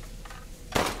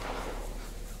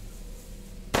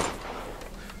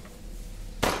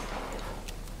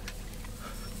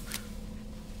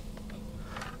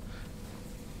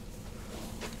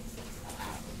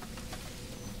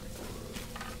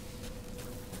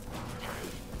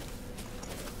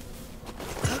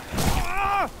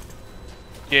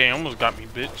 Yeah, you almost got me,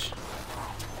 bitch.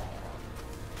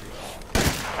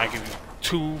 I give you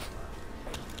 2.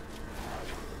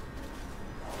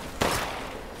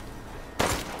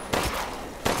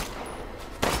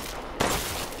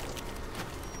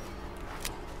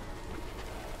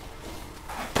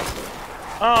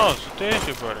 Oh, so there's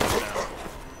your brother now.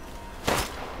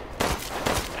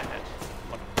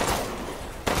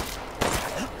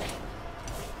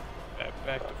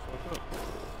 Back the fuck up.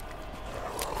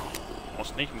 Don't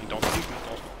sneak me, don't sneak me,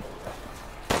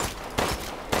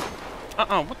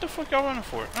 don't. What the fuck y'all running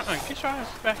for? Get your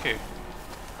ass back here.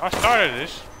 I started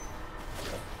this.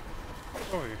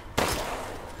 Go over here.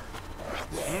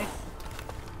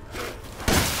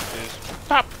 Just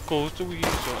pop goes the weasel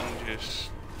and just.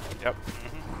 Yep.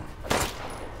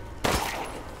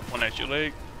 One at your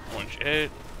leg, one at your head.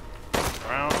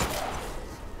 Around.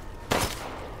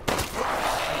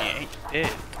 He ain't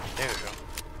dead. There we go.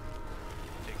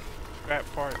 Take scrap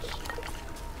parts.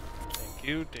 Thank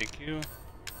you, thank you.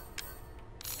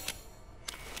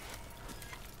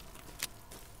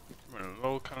 Running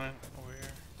low kind over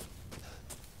here.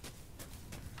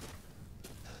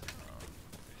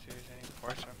 See if there's any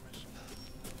parts I'm missing.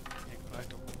 Any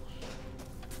collectibles.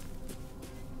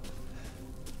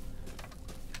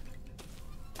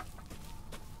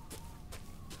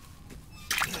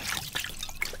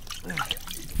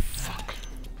 Fuck.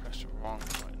 Press the wrong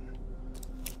button.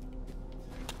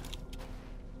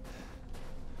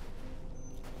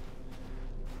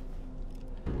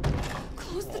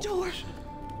 Close the door.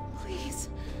 Please.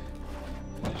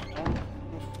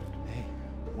 Hey,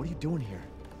 what are you doing here?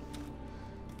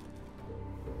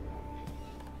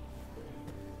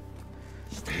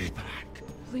 Stay back.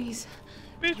 Please.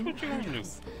 Bitch, what you gonna do?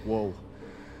 Whoa.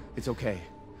 It's okay.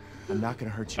 I'm not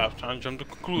gonna hurt you. I was trying to jump to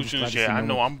conclusions. glad to Yeah, see I no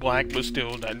know one- I'm black, but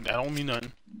still, that don't mean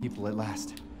nothing. People at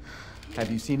last.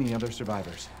 Have you seen any other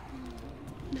survivors?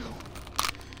 No.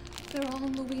 They're all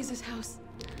in Louise's house.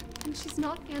 And she's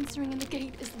not answering and the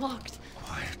gate is locked.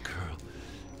 Quiet girl.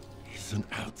 He's an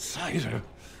outsider.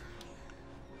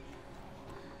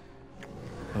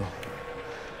 Oh.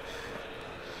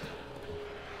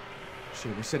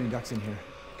 Shit, we're setting ducks in here.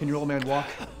 Can your old man walk?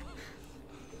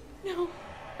 No.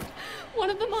 One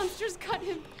of the monsters cut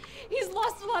him. He's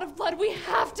lost a lot of blood. We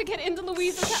have to get into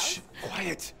Louise's house.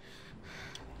 Quiet.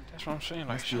 That's what I'm saying.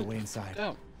 Like, Must be a way inside.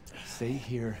 up. Stay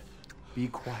here. Be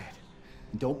quiet.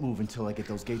 And don't move until I get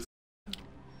those gates.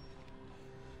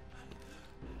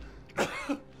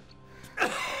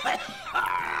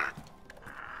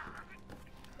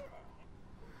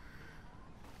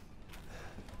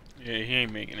 Yeah, he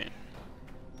ain't making it.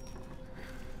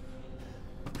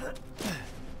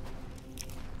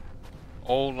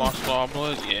 Old lost law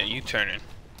blood? Yeah, you turning.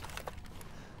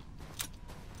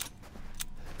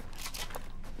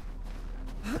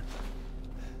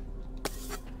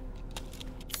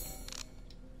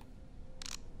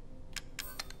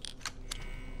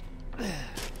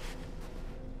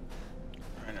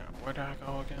 Right now, where do I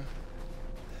go again?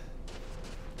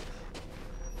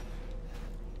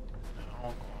 I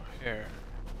won't go here.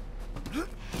 Come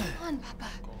on, Papa.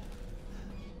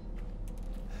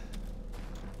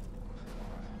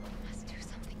 Let's do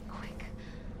something quick.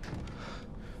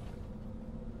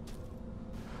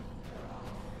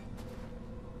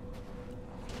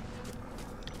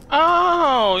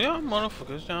 Oh, y'all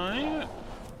motherfuckers down here.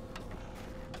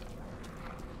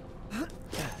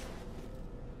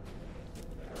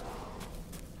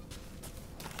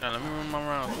 Now let me run my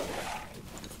rounds.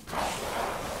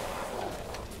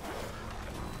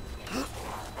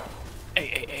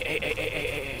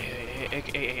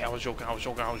 Hey, I was joking.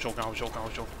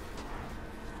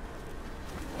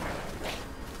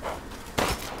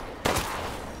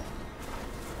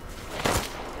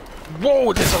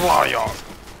 Whoa, there's a lot of y'all.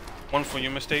 One for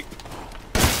your mistake.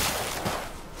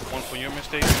 One for your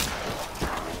mistake.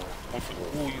 One for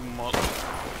you mother.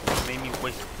 Made me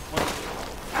wait. What?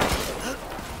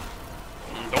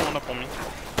 Don't run up on me.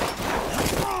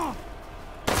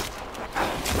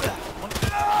 What?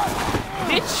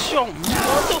 Bitch, your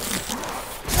mother.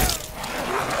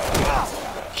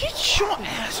 Get your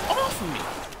ass off of me.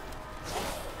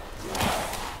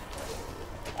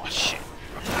 Oh shit.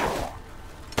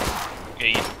 Yeah,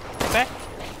 you back?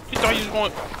 You thought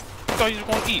you was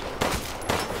gonna eat.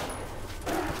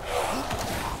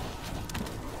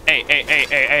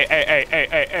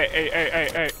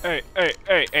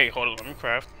 Hey, hold on, let me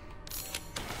craft.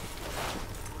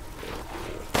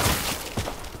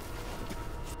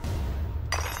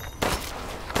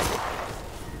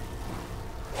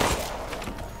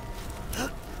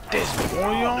 There's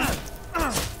more, y'all?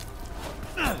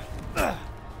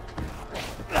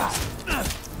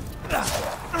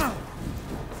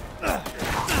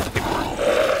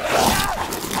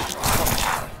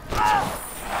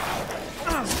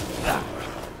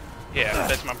 Yeah,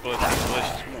 that's my blood.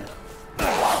 Delicious move.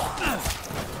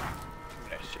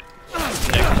 That shit.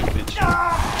 Next to bitch.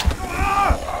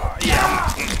 Yeah.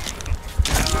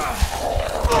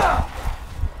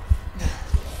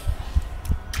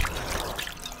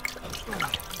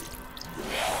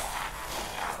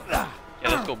 Yeah,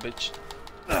 let's go, bitch.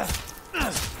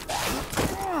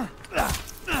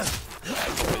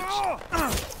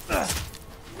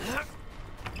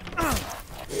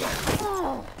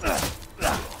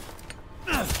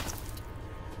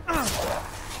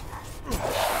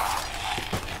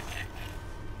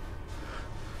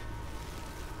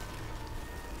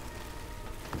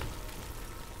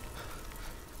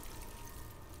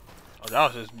 That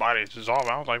was his body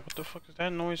dissolving. I was like, what the fuck is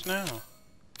that noise now?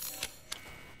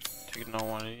 Taking on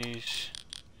one of these.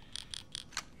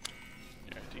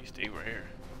 Yeah, these stay right here.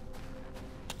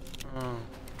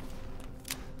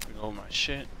 We go my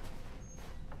shit.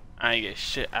 I ain't get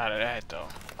shit out of that though.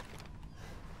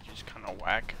 Just kind of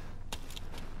whack.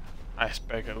 I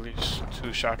expect at least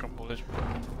 2 shotgun bullets.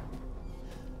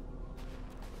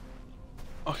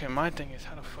 Okay, my thing is,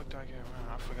 how the fuck do I get around?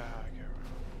 I forgot how I get around.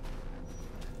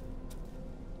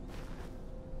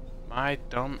 My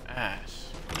dumb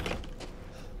ass.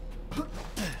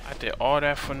 I did all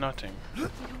that for nothing.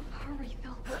 Hurry,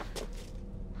 Phil.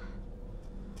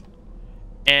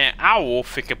 And I will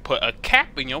freaking put a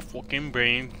cap in your fucking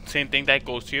brain. Same thing that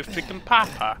goes to your freaking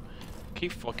papa.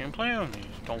 Keep fucking playing with me.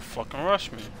 Don't fucking rush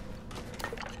me.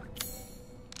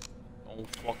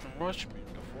 Don't fucking rush me.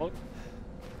 The fuck?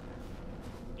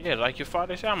 Yeah, like your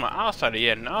father said, I'm an outsider.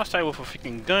 Yeah, an outsider with a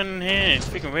freaking gun in hand.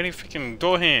 Freaking ready, freaking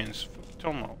door hands. What you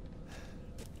talking about?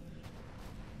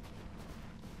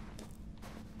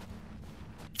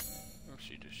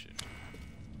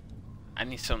 I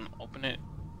need something to open it.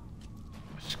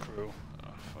 A screw.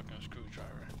 A fucking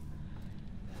screwdriver.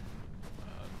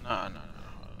 Nah.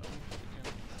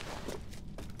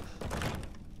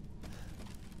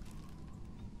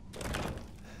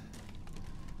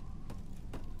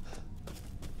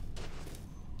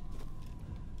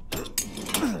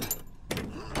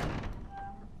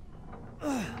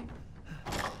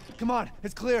 Come on,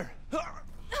 it's clear.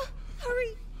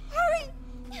 Hurry! Hurry!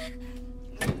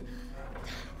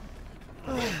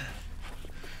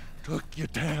 Took your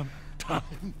damn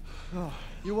time. Oh,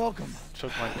 you're welcome.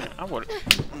 Took my damn. I would.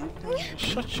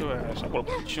 Shut your ass. I would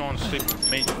have put you on sleep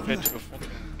and made you fit to the fucking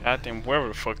goddamn wherever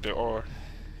the fuck they are.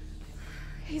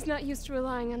 He's not used to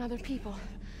relying on other people.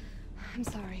 I'm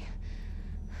sorry.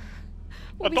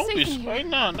 We'll But don't be right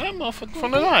now. That motherfucker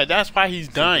from the line. That's why he's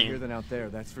dying. Here than out there,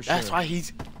 that's for sure. That's why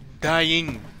he's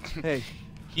dying. Hey,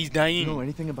 he's dying. You know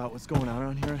anything about what's going on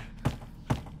around here?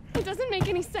 It doesn't make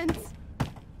any sense.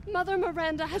 Mother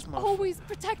Miranda has always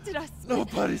protected us.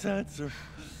 Nobody's answer.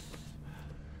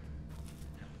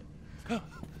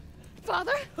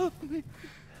 Father? We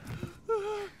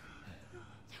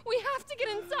have to get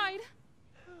inside.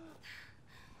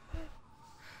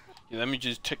 Yeah, let me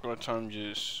just take my time,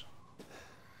 Just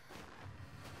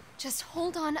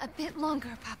hold on a bit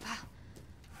longer, Papa.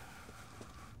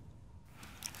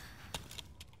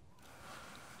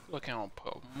 Look, I don't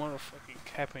put a motherfucking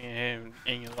cap in your head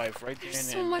in your life right there.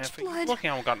 There's so much blood. Look, I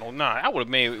don't got no knife. I would have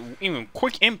made even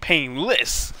quick and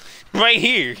painless right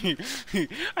here.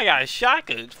 I got a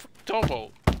shotgun.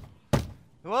 Turbo.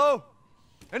 Hello?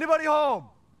 Anybody home?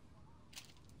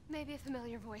 Maybe a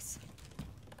familiar voice.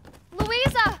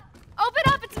 Louisa! Open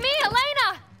up! It's me,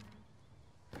 Elena!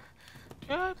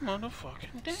 God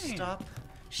motherfucking damn. Stop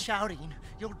shouting.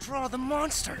 You'll draw the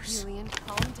monsters. Julian,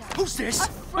 calm down. Who's this? A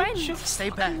friend.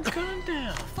 Stay back. Calm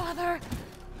down. Father,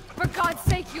 for God's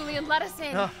sake, Julian, let us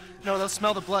in. No, they'll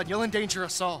smell the blood. You'll endanger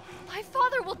us all. My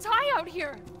father will die out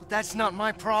here. But that's not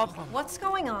my problem. What's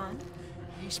going on?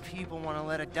 These people want to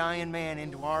let a dying man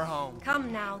into our home.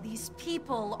 Come now, these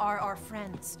people are our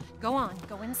friends. Go on,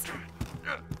 go inside.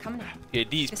 Come now. Yeah,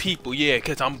 these people, yeah,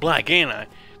 because I'm black, ain't I?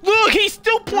 Look, he's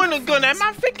still pointing a gun at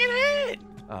my freaking head.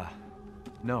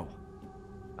 No.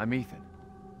 I'm Ethan.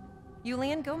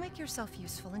 Julian, go make yourself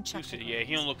useful and check. You said, yeah,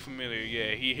 he don't look familiar.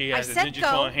 Yeah, he has a said ninja go.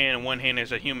 claw hand and one hand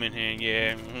is a human hand.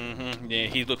 Yeah, yeah,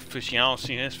 he looks fishy. I don't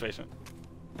see his face.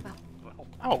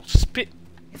 I'll spit.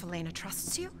 If Elena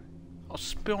trusts you, I'll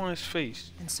spit on his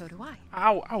face. and so do I.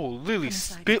 I will literally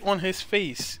spit on his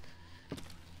face.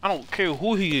 I don't care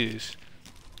who he is.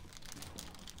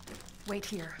 Wait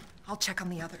here. I'll check on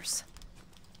the others.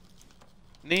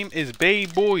 Name is Bay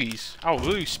Boys. I'll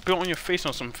really spit on your face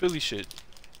on some Philly shit.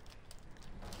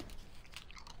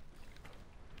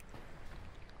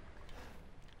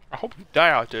 I hope you die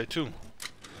out there too.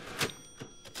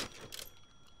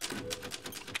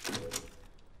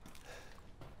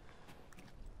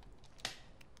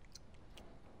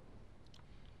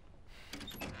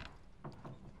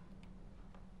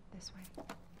 this way.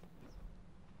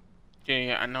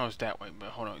 Yeah, I know it's that way, but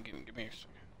hold on, give me a second.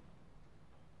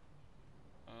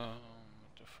 What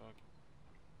the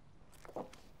fuck?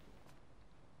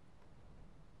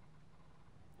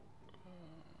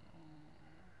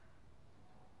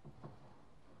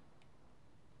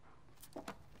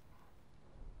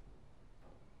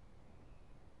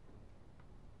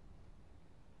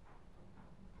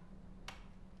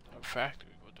 A factory,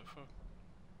 what the fuck?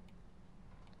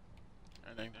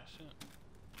 I think that's it.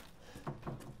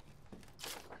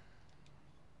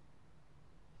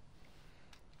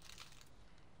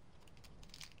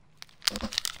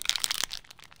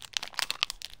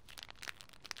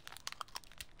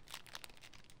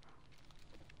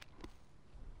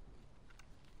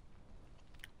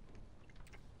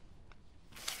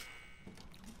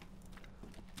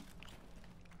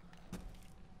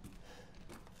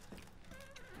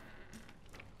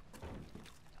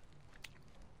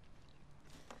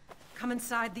 Come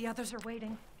inside, the others are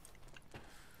waiting.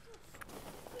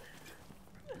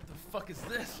 What the fuck is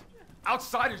this?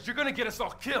 Outsiders, you're gonna get us all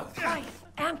killed. Right,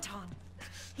 Anton.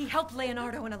 He helped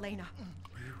Leonardo and Elena.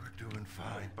 We were doing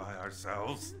fine by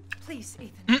ourselves. Please,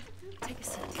 Ethan, take a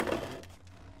seat.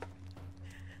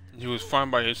 You was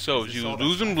fine by yourselves. You was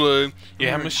losing blood. You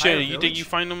had machete. You think you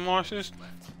find the monsters?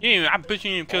 Yeah, I bet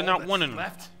you didn't kill not one of them.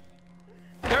 Left?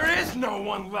 There is no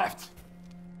one left.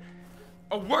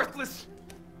 A worthless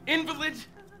invalid,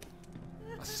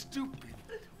 a stupid,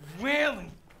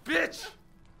 wailing bitch,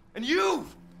 and you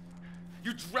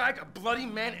drag a bloody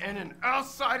man and an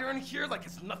outsider in here like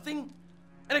it's nothing,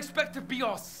 and expect to be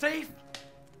all safe?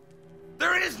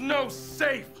 There is no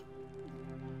safe.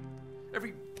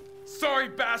 Every sorry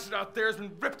bastard out there has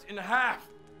been ripped in half.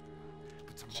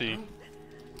 But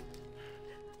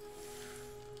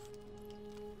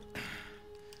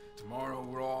tomorrow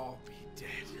we'll all be dead.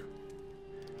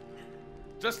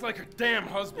 Just like her damn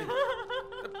husband.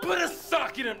 Put a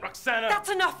sock in it, Roxana! That's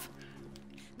enough!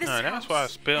 This that's why I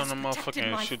spit on the protected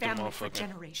motherfucker my and shoot the family for motherfucker.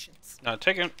 generations. Now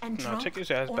take him. And No, drunk take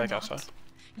his ass or back not, outside.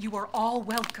 You are all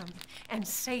welcome and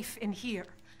safe in here.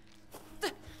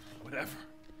 Whatever.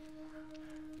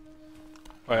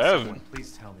 Whatever. Someone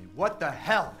please tell me, what the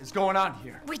hell is going on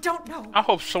here? We don't know. I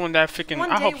hope someone that freaking. One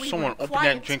I day hope we someone were opened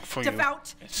quiet, that drink for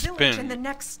devout you. And village, and the spin.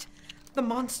 next, the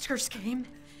monsters came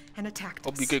and attacked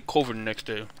Hope us. you get COVID the next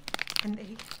day. And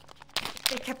they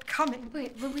kept coming.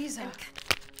 Wait, Louisa,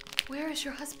 where is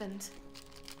your husband?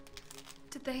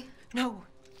 Did they? No.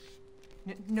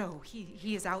 No, he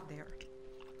is out there.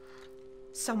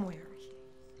 Somewhere.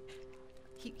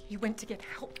 He went to get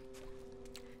help.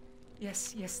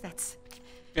 Yes, that's...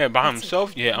 Yeah, by that's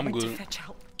himself? it. Yeah, He I'm went to good. fetch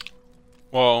help.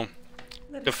 Well,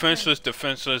 Let us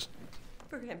defenseless.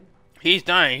 For him. He's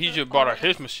dying. He just brought out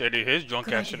his machete. His drunk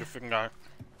Good ass should idea. have freaking got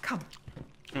Come,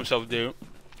 himself dead.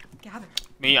 gather.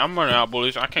 Me, I'm running out of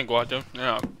bullets. I can't go out there.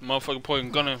 Yeah, motherfucker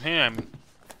pointing gun in hand.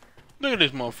 Look at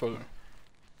this motherfucker.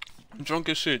 Drunk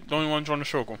as shit. Don't even want to join the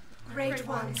circle. Great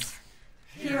ones,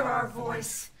 hear our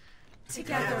voice.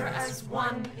 Together as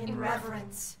one in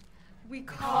reverence, we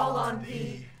call on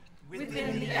thee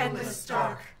within the endless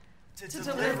dark to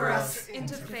deliver us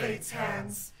into fate's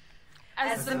hands.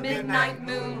 As the midnight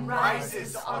moon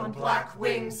rises on black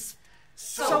wings,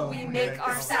 so we make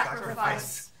our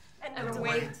sacrifice and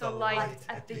await the light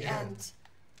at the end.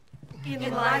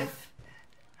 In life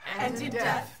and in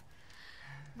death,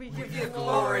 we give you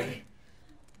glory,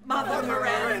 Mother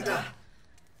Miranda.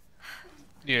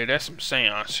 Yeah, that's some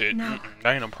seance shit. Now,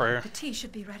 That ain't no prayer. The tea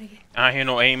should be ready. I hear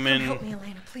no Come amen. help me,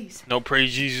 Elena, please. No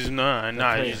praise Jesus, nah.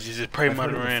 You just pray I've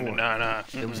Mother heard it Miranda. before. Nah.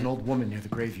 There was an old woman near the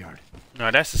graveyard. Nah,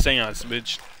 that's the seance,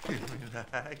 bitch.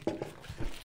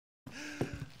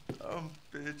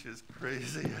 Bitch is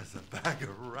crazy as a bag of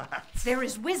rats. There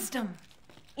is wisdom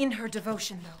in her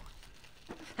devotion,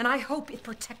 though. And I hope it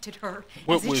protected her.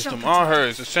 What as it shall wisdom? All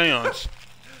protect hers. A seance.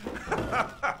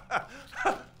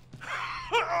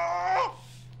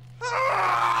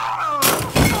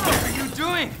 What are you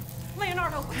doing?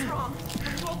 Leonardo, what's wrong?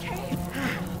 Are you okay?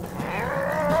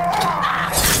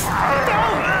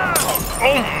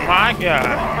 Oh my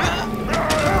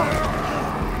god.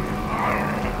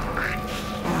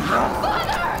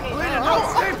 Father! No,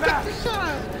 stay back!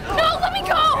 No, let me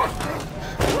go!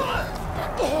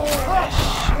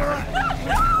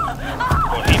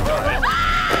 Well, he died.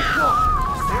 He'll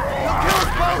kill us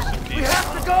both! We have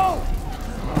to go!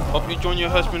 Hope you join your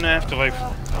husband in the afterlife.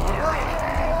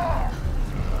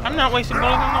 I'm not wasting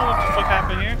bullets. I know what the fuck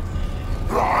happened here.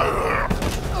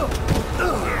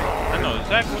 I know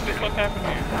exactly what the fuck happened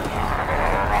here.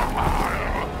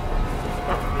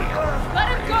 Let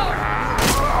him go!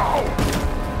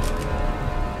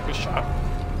 Good shot.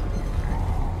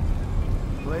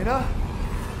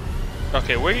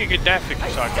 Okay, where do you get that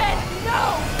freaking shotgun?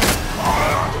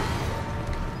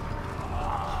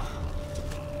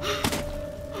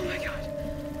 Oh my god.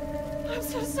 I'm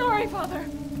so sorry, Father.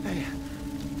 Hey,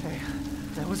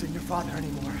 that wasn't your father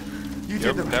anymore. You Yep,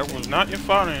 did the right that thing. was not your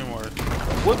father anymore.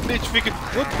 What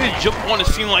bitch jump on the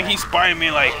scene like he's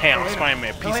Spider-Man? Like, hey, I'm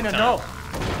Spider-Man. Piece Elena, of time. no.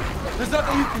 There's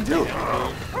nothing you can do.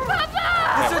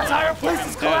 This entire place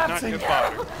is collapsing. That is not your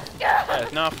father. That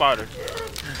is not father.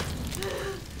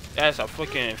 That's a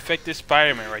fucking infected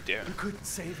Spider-Man right there. You couldn't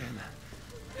save him.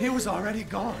 He was already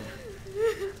gone.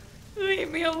 Leave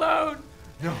me alone.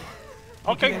 No.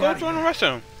 Okay, go join the rest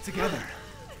of them. Together.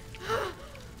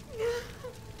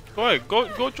 Go ahead,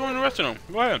 go join the rest of them.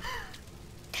 Go ahead.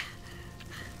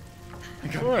 I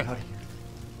gotta Go get ahead. out of here.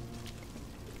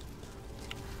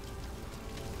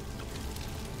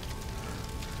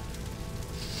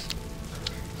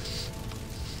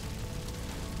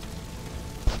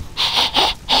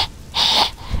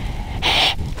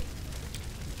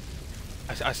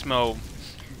 I smell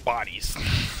bodies.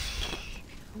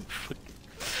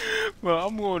 Bro,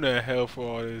 I'm going to hell for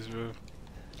all this, bro.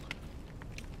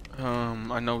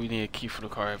 I know we need a key for the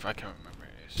car if I can remember.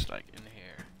 It's like in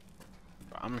here.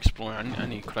 Bro, I'm exploring. I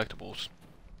need collectibles.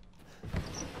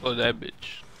 Oh, that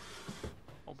bitch.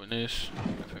 Open this.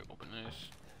 Okay, open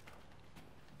this.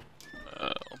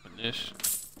 Open this.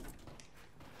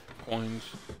 Coins.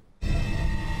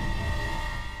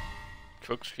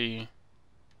 Truck's key.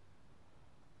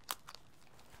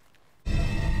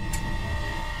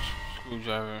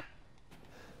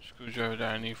 Screwdriver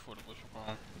that I need for the butcher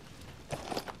bomb.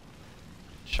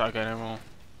 Shotgun ammo.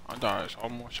 I thought there's all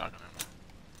more shotgun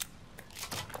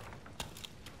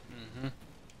ammo.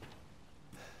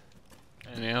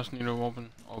 Anything else need to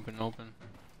open? Open.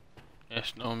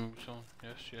 Yes, no, maybe so.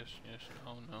 Yes,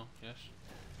 no, yes.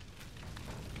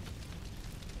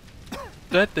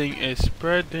 That thing is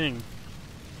spreading.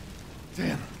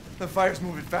 Damn, the fire's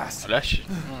moving fast. Oh, that shit.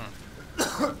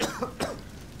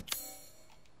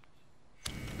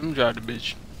 Let me drive the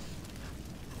bitch.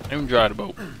 Let me drive the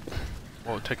boat.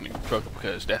 Well, technically truck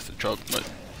because that's the truck, but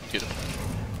get it.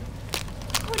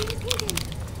 What are you thinking?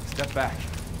 Step back.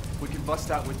 We can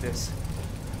bust out with this.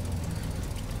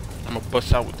 I'm gonna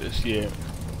bust out with this, yeah.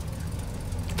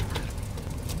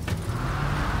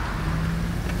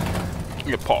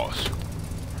 You pause.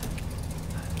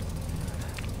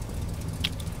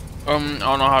 I don't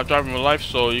know how to drive in real life,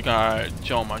 so you gotta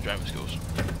chill on my driving skills.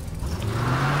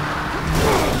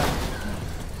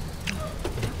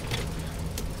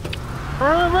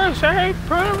 Reverse, hey,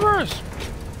 reverse.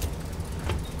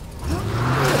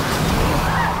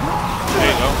 There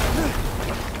you go.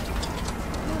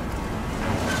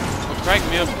 What cracked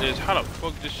me up is how the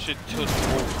fuck this shit tilts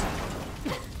forward.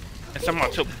 And somehow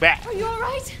tilt back. Are you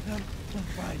alright? I'm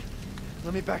fine.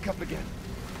 Let me back up again.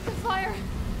 The fire.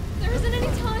 There isn't any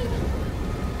time.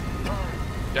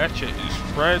 That shit is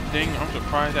spreading. I'm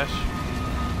surprised that shit.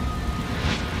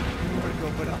 Nowhere to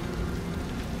go but up.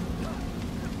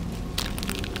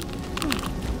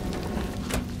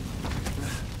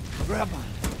 Grab on.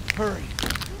 Hurry.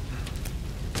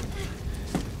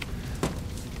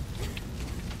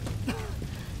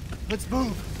 Let's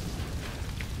move.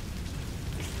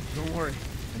 Don't worry.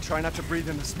 And try not to breathe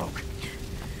in the smoke.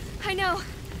 I know.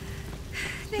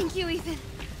 Thank you, Ethan.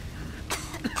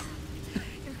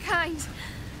 You're kind.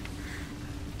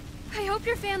 I hope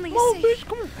your family is safe. Bitch,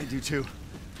 come on. I do too.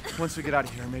 Once we get out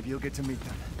of here, maybe you'll get to meet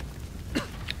them.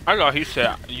 I thought he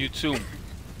said you too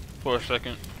for a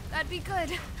second. That'd be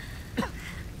good.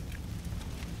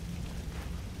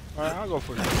 Alright, I'll go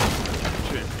for this.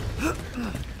 Shit.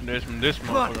 And there's this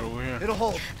motherfucker over here. It'll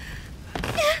hold.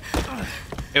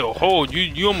 It'll hold.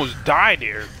 You almost died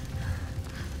there.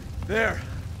 There.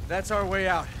 That's our way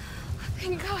out.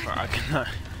 Thank God. I cannot.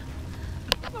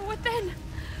 But what then?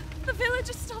 The village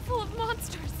is still full of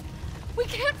monsters. We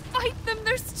can't fight them.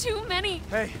 There's too many.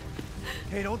 Hey,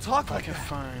 don't talk like that.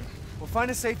 Fine. We'll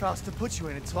find a safe house to put you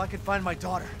in until I can find my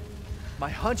daughter. My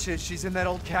hunch is she's in that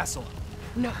old castle.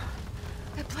 No.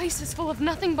 That place is full of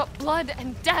nothing but blood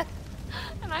and death.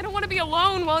 And I don't want to be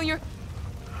alone while you're...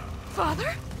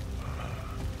 Father?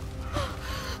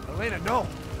 Elena, no.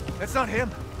 That's not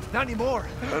him. Not anymore.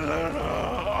 He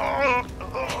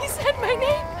said my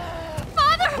name.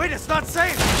 Father! Wait, it's not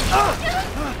safe.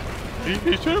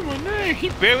 He said my name. He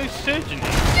barely said your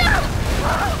name.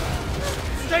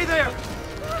 Stay there.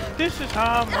 This is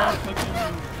how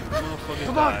motherfucking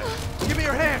Come on. dies. Give me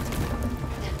your hand.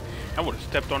 I would have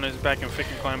stepped on his back and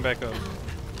freaking climbed back up.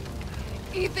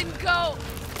 Ethan, go!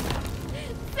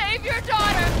 Save your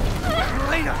daughter!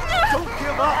 Elena, don't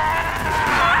give up.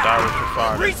 Die with your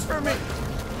father. Reach for me.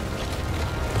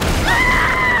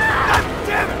 God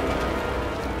damn it!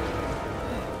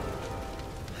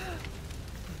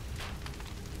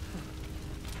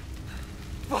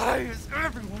 Why is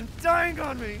everyone dying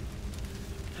on me?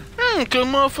 Cause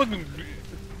motherfucking.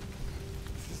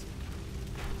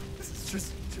 This is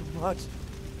just too much.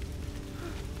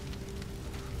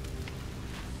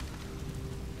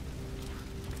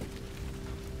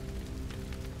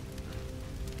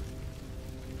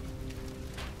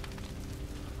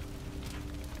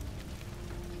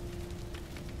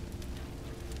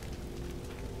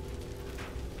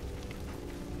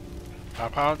 I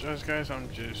apologize, guys.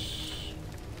 I'm just.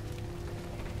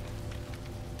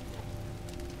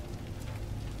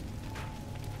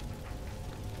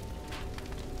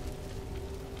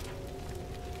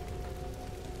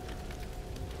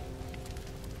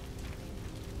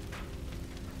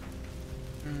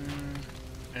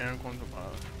 And I'm going to my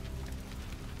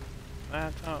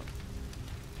laptop.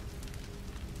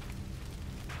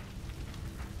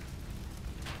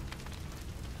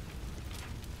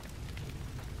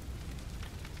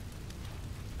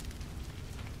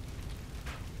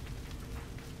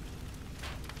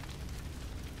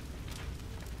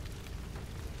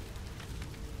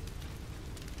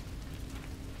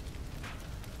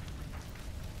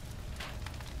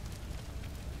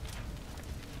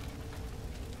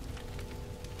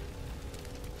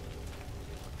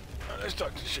 Let's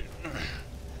talk this shit.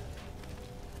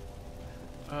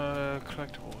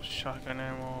 Collectibles, shotgun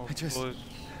ammo. I just bullets.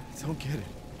 don't get it.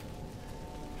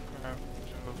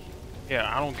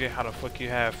 Yeah, I don't get how the fuck you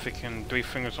have freaking 3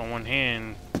 fingers on one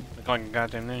hand like a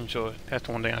goddamn ninja. That's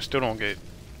the one thing I still don't get.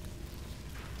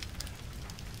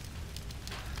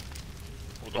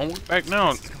 Well, don't look back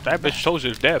now. That bitch shows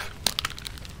his death.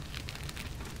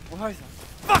 Why the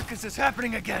fuck is this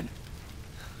happening again?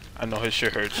 I know his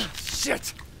shit hurts.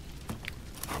 Shit!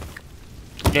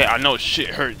 Yeah, I know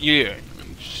shit hurt. Yeah,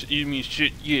 you mean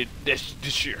shit? Yeah, this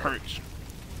shit hurts.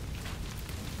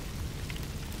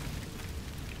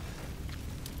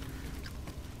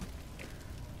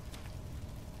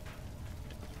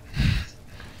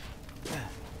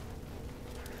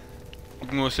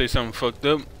 If you wanna say something fucked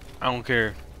up, I don't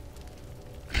care.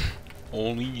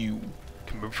 Only you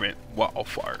can prevent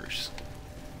wildfires.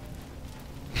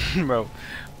 bro,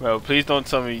 please don't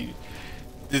tell me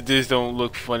this don't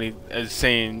look funny as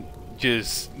saying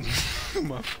just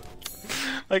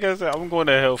like I said, I'm going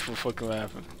to hell for fucking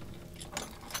laughing.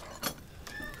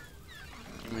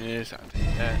 Give me this, I'll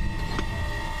take that.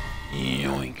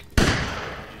 Yoink.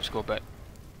 Just go back.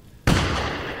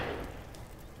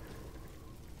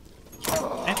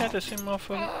 Ain't that the same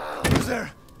motherfucker? Who's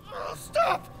there? Oh,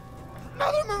 stop!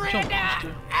 Mother Miranda!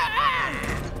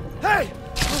 Hey!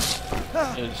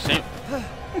 Yeah, the same.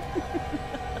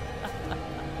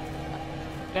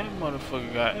 That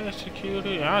motherfucker got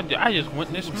executed. I just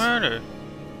witnessed murder.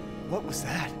 What was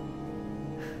that?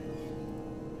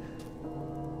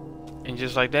 And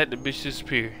just like that, the bitch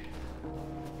disappeared.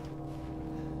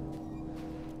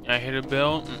 I hear the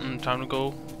bell. Time to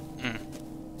go.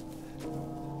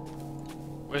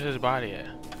 Where's his body at?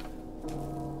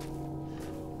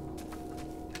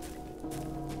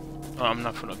 Oh, I'm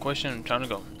not for the question. I'm trying to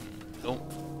go.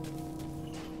 Nope.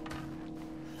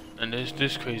 And there's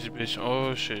this crazy bitch.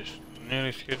 Oh shit.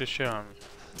 Nearly scared the shit out of me.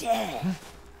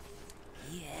 Death.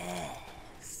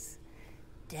 Yes.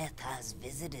 Death has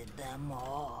visited them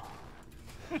all.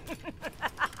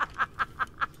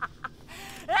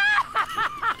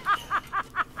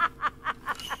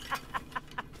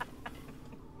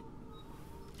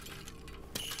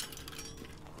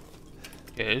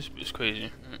 Yeah, this bitch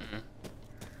crazy.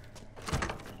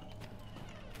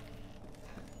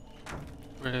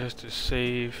 Where's the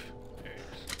save? There it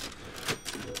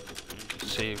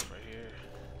is. Save right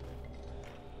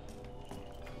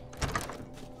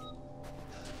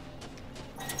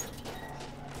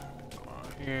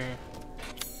here. Here.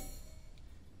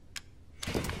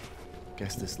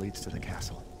 Guess this leads to the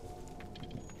castle.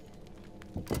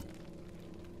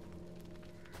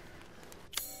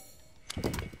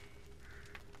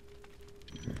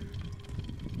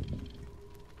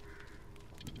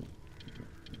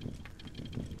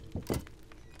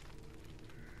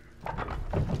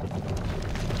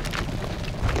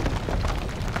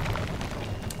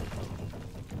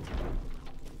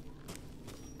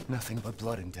 Nothing but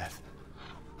blood and death.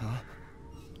 Huh?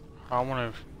 I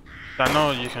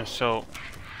know you can sell.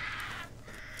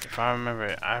 If I remember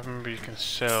it, I remember you can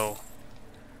sell.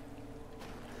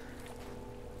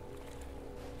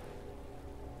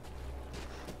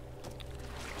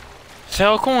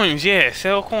 Sell coins, yeah,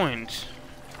 sell coins.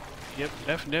 Yep,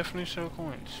 definitely sell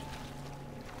coins.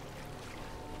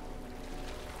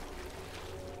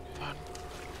 God.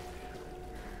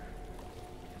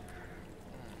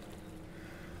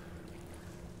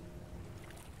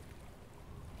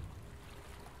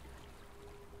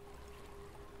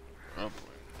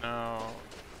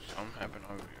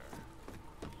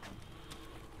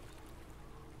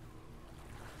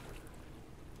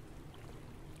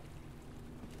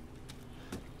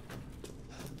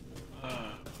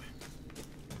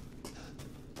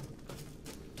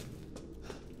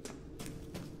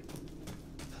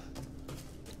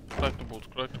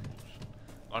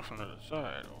 Like from the other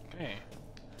side, okay.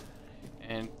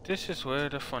 And this is where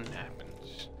the fun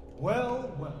happens.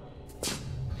 Well, well.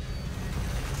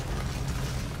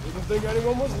 Didn't think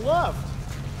anyone was left.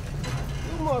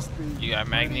 You must be. You got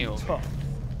Magneto. Tough.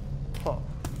 Huh.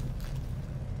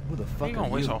 Who the fuck You gonna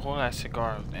are waste you? a whole ass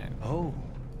cigar of that. Oh,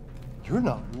 you're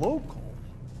not local.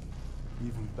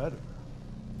 Even better.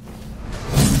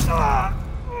 Just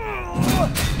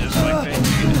like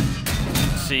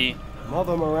that. See,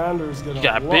 Mother Miranda's gonna you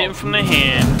got bitten from the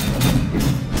hand.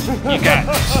 You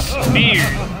got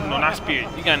speared. No, not speared.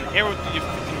 You got an arrow through your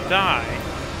freaking thigh.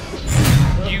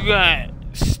 You got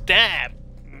stabbed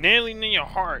nearly in your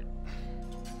heart.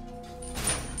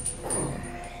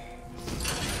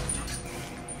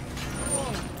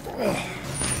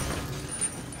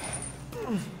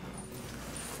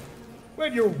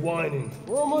 Wait, you're whining.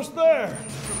 We're almost there.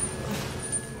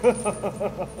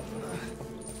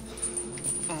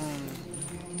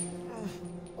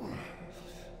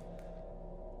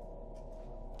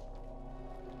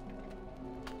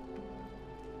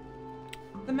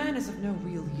 The man is of no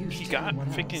real use He to got anyone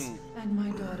freaking else, and my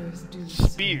daughters do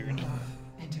speared,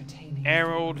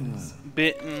 arrowed,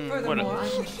 bitten, what Furthermore, I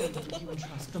else? will show that you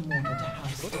entrust the morbid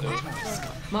house to the task.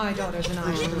 My daughters and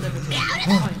I shall deliver to you.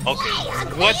 Okay,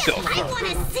 what the I want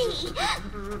to see.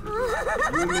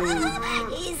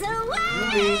 He's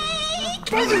away.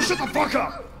 Brother, shut the fuck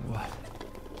up! What?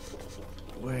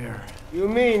 Where? You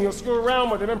mean you'll screw around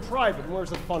with him in private? And where's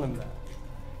the fun in that?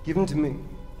 Give him to me,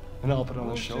 and I'll put on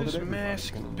a show that This everybody's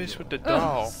mask gonna bitch with the Oh,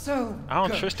 doll. so I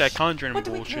don't good. trust that conjuring What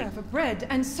do we bullshit. care for bread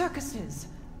and circuses?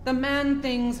 The man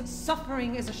thinks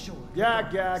suffering is assured.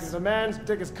 Yak, yak, as a man's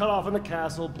dick is cut off in the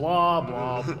castle, blah,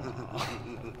 blah, blah.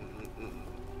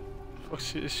 Fuck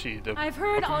shit is she? The I've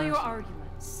heard all your puppet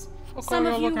arguments. Fuck Some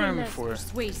all of y'all you looking were at me less for?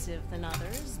 persuasive than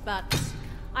others, but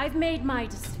I've made my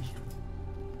decision.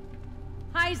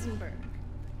 Heisenberg,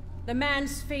 the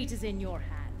man's fate is in your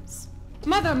hands.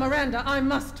 Mother Miranda, I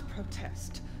must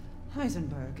protest.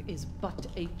 Heisenberg is but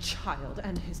a child,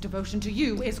 and his devotion to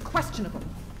you is questionable.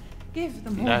 Give the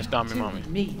That's morning Dami to Mommy.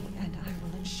 me, and I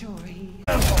will ensure he...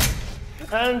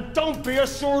 And don't be a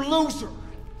sore loser.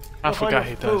 I You'll find forgot your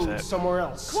he does food that. somewhere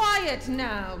else. Quiet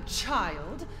now,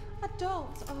 child.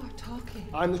 Adults are talking.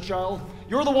 I'm the child.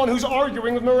 You're the one who's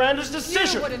arguing with Miranda's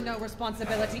decision. You wouldn't know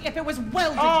responsibility if it was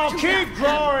welded Oh, to keep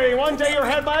that. growing. One day your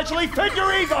head might actually fit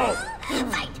your ego. Hey,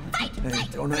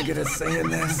 don't I get a say in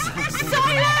this?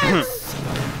 Silence!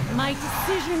 My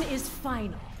decision is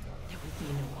final. There will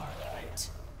be no argument.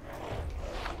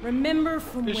 Remember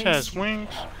from This whence has you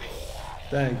wings.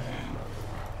 Thank you.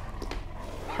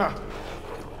 Huh.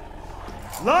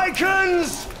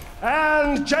 Lycans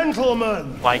and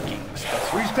gentlemen, Vikings.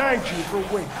 we thank you for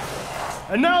waiting.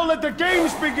 And now let the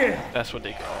games begin. That's what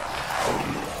they call it.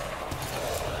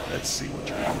 Let's see what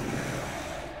you're doing.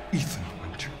 Ethan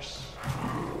Winters.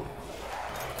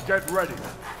 Get ready.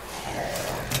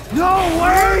 No,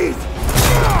 wait!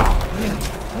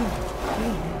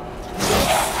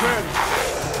 10,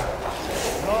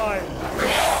 9,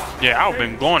 Yeah, I've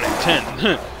been gone at 10.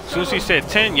 As soon as he said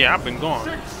 10, yeah, I've been gone.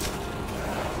 6,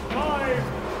 5,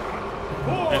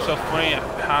 4, It's so funny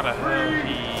how the hell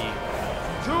he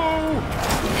 2,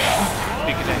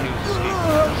 thinking that he was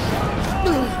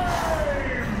asleep.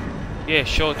 Yeah,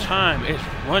 show time. It's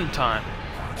run time.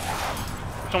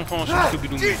 Don't phone some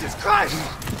Scooby-Doo. Jesus Christ!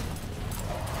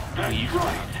 Leave.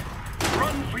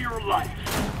 Run for your life.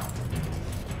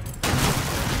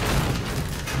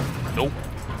 Nope.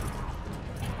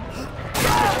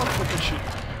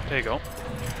 There you go.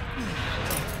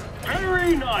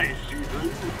 Very nice, Ethan.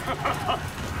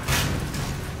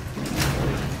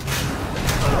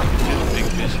 This big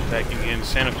bitch back again.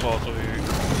 Santa Claus over here.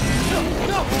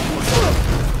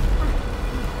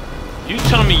 You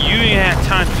tell me you ain't had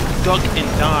time to duck and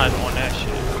dodge on that shit.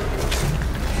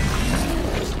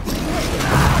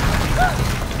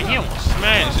 And he almost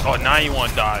smashed. Oh, now you want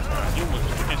to dodge. You almost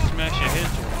fucking smash your head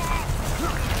to him.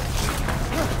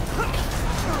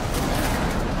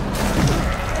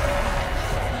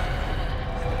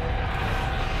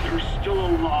 You're still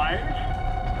alive?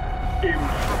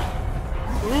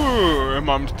 Impressive. Ooh, am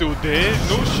I still dead?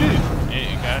 No shit.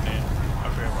 Yeah, goddamn. I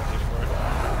forgot about this word.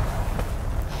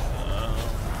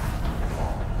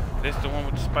 This the one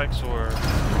with the spikes or?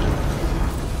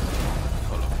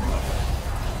 Hold up.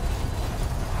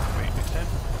 Wait, is that?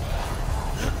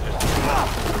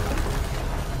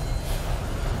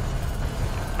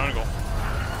 I'm gonna go.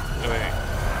 Wait.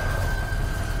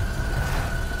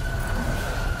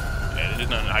 Yeah, there's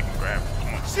nothing I can grab.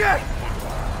 Come on. Shit!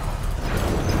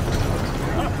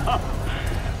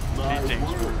 My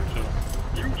word.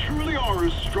 You truly are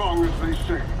as strong as they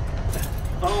say.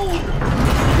 own.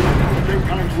 Think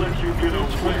I've let you get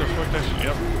away.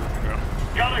 Yep.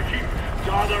 Gotta keep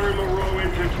Donna and Moreau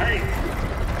entertained.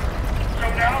 So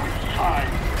now it's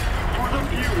time for the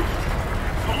beautiful,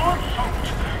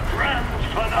 blood-soaked grand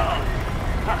finale.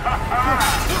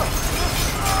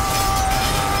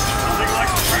 Nothing like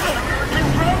fresh American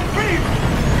ground beef.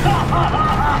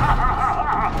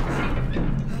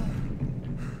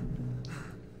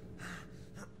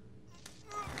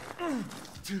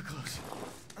 Too close.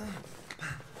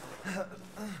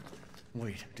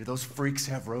 Wait, do those freaks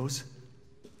have Rose?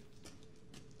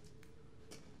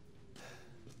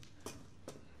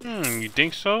 You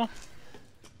think so?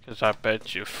 Cause I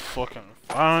bet you fucking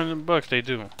 $500 they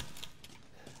do.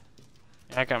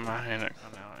 Yeah, I got my hand on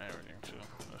now and everything too.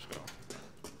 Let's go.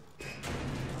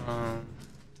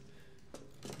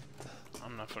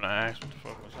 I'm not gonna ask what the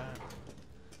fuck was that.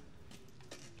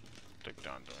 Click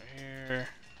down to here.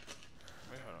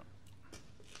 Wait, hold up.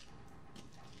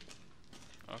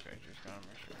 Okay, just gotta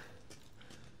make sure.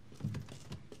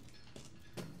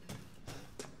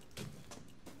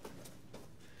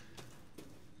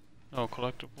 No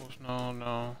collectibles,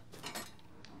 no.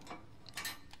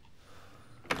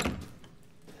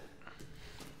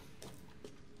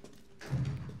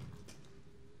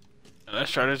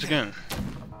 Let's try this again.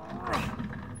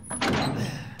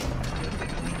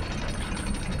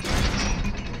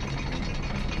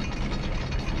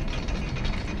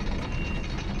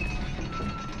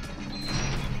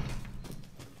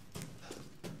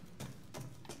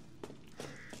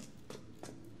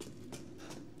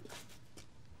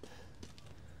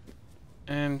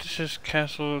 And this is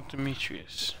Castle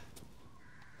Demetrius.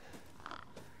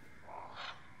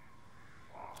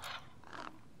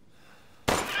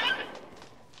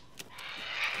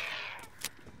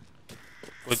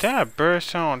 Was that a bird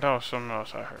sound? That was something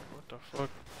else I heard. What the fuck?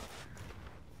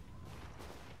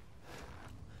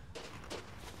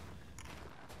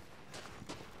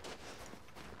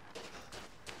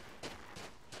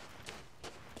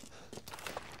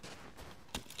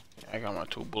 I got my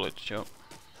 2 bullets, Joe.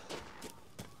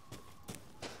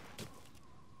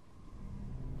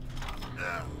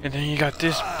 And then you got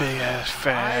this big ass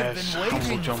fat ass I've been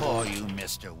waiting jumbo. for you,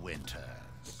 Mr. Winters.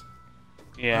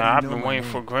 Yeah, I've been waiting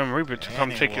for Grim Reaper to come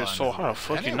take your soul. How the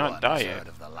fuck you not die yet? Heard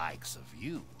of the likes of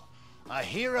you, a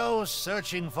hero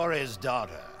searching for his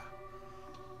daughter.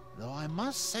 Though I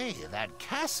must say that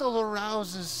castle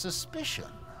arouses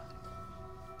suspicion.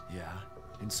 Yeah,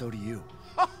 and so do you.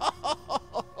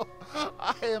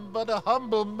 I am but a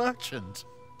humble merchant.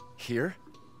 Here?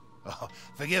 Oh,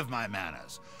 forgive my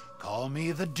manners. Call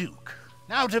me the Duke.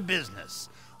 Now to business.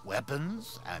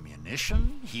 Weapons,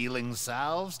 ammunition, healing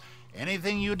salves,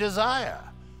 anything you desire,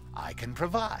 I can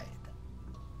provide.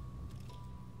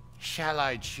 Shall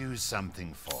I choose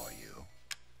something for you?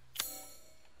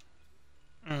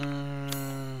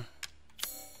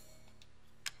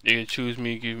 You can choose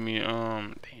me, give me,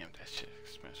 damn, that shit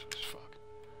expensive as fuck.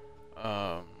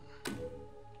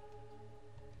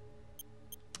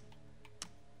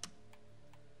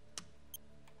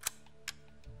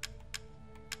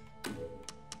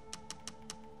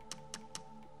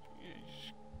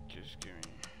 Just give me,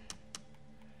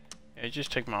 yeah,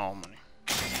 just take my own money.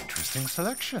 Interesting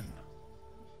selection.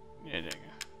 Yeah, there you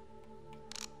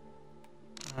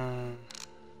go.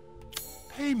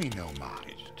 Pay me no mind.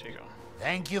 Okay, just take on.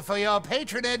 Thank you for your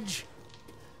patronage.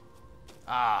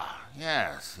 Ah,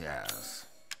 yes, yes.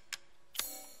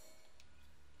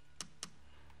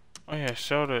 Oh yeah,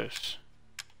 sell this.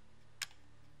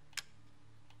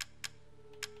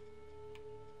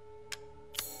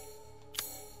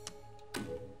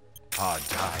 Hard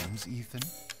times, Ethan?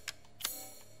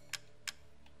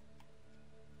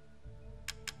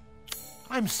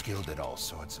 I'm skilled at all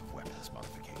sorts of weapons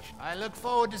modification. I look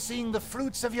forward to seeing the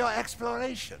fruits of your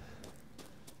exploration.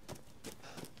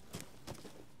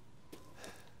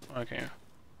 Okay.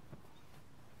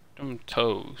 Them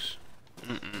toes.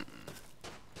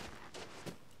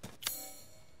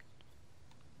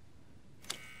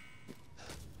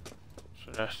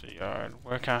 So that's the yard.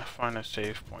 Where can I find a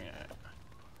save point at?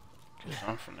 Cause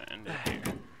I'm from the end of here.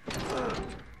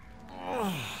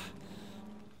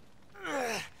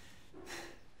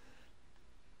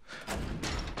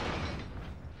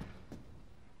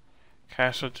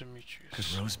 Castle Demetrius. Could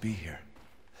Rose be here?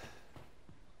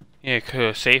 Yeah, could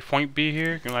a save point be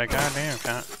here? You're like, goddamn,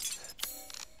 can't.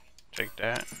 Take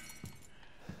that.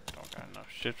 Don't got enough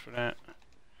shit for that.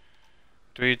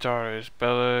 3 daughters,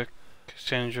 Bella,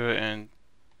 Cassandra, and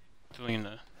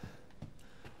Delina.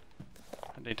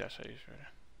 I think that's how you say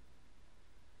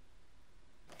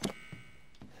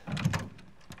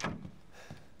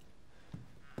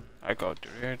it. I go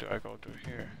through here? Do I go through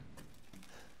here?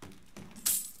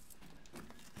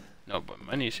 No, but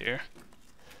money's here.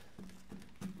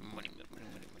 Money.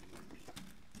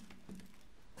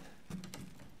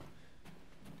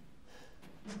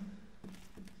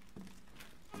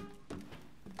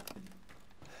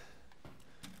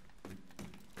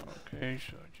 Okay,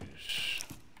 so just...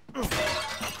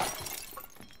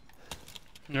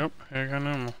 Yep, here I got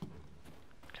ammo.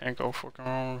 Can't go fucking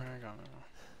wrong. Here I got ammo.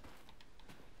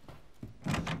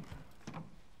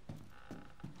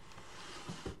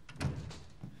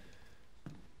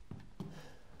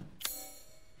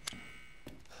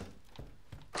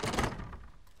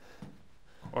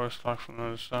 Of course, locked from the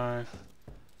other side.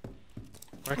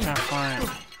 Where can I find?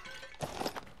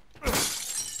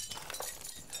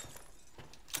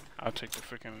 I'll take the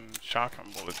freaking shotgun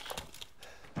bullets.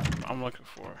 I'm looking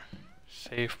for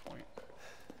save point.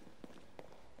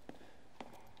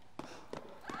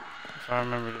 If I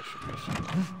remember, this should be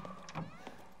something.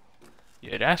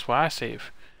 Yeah, that's why I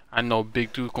save. I know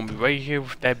Big Dude gonna be right here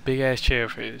with that big ass chair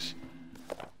of his.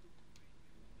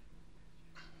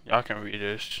 Y'all can read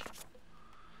this.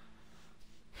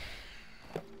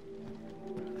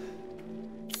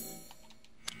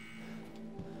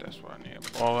 That's where I need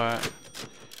a ball at.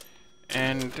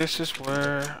 And this is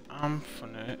where I'm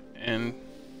finna end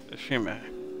the stream at.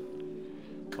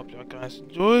 Hope y'all guys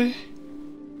enjoy.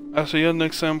 I'll see y'all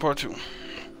next time, part 2.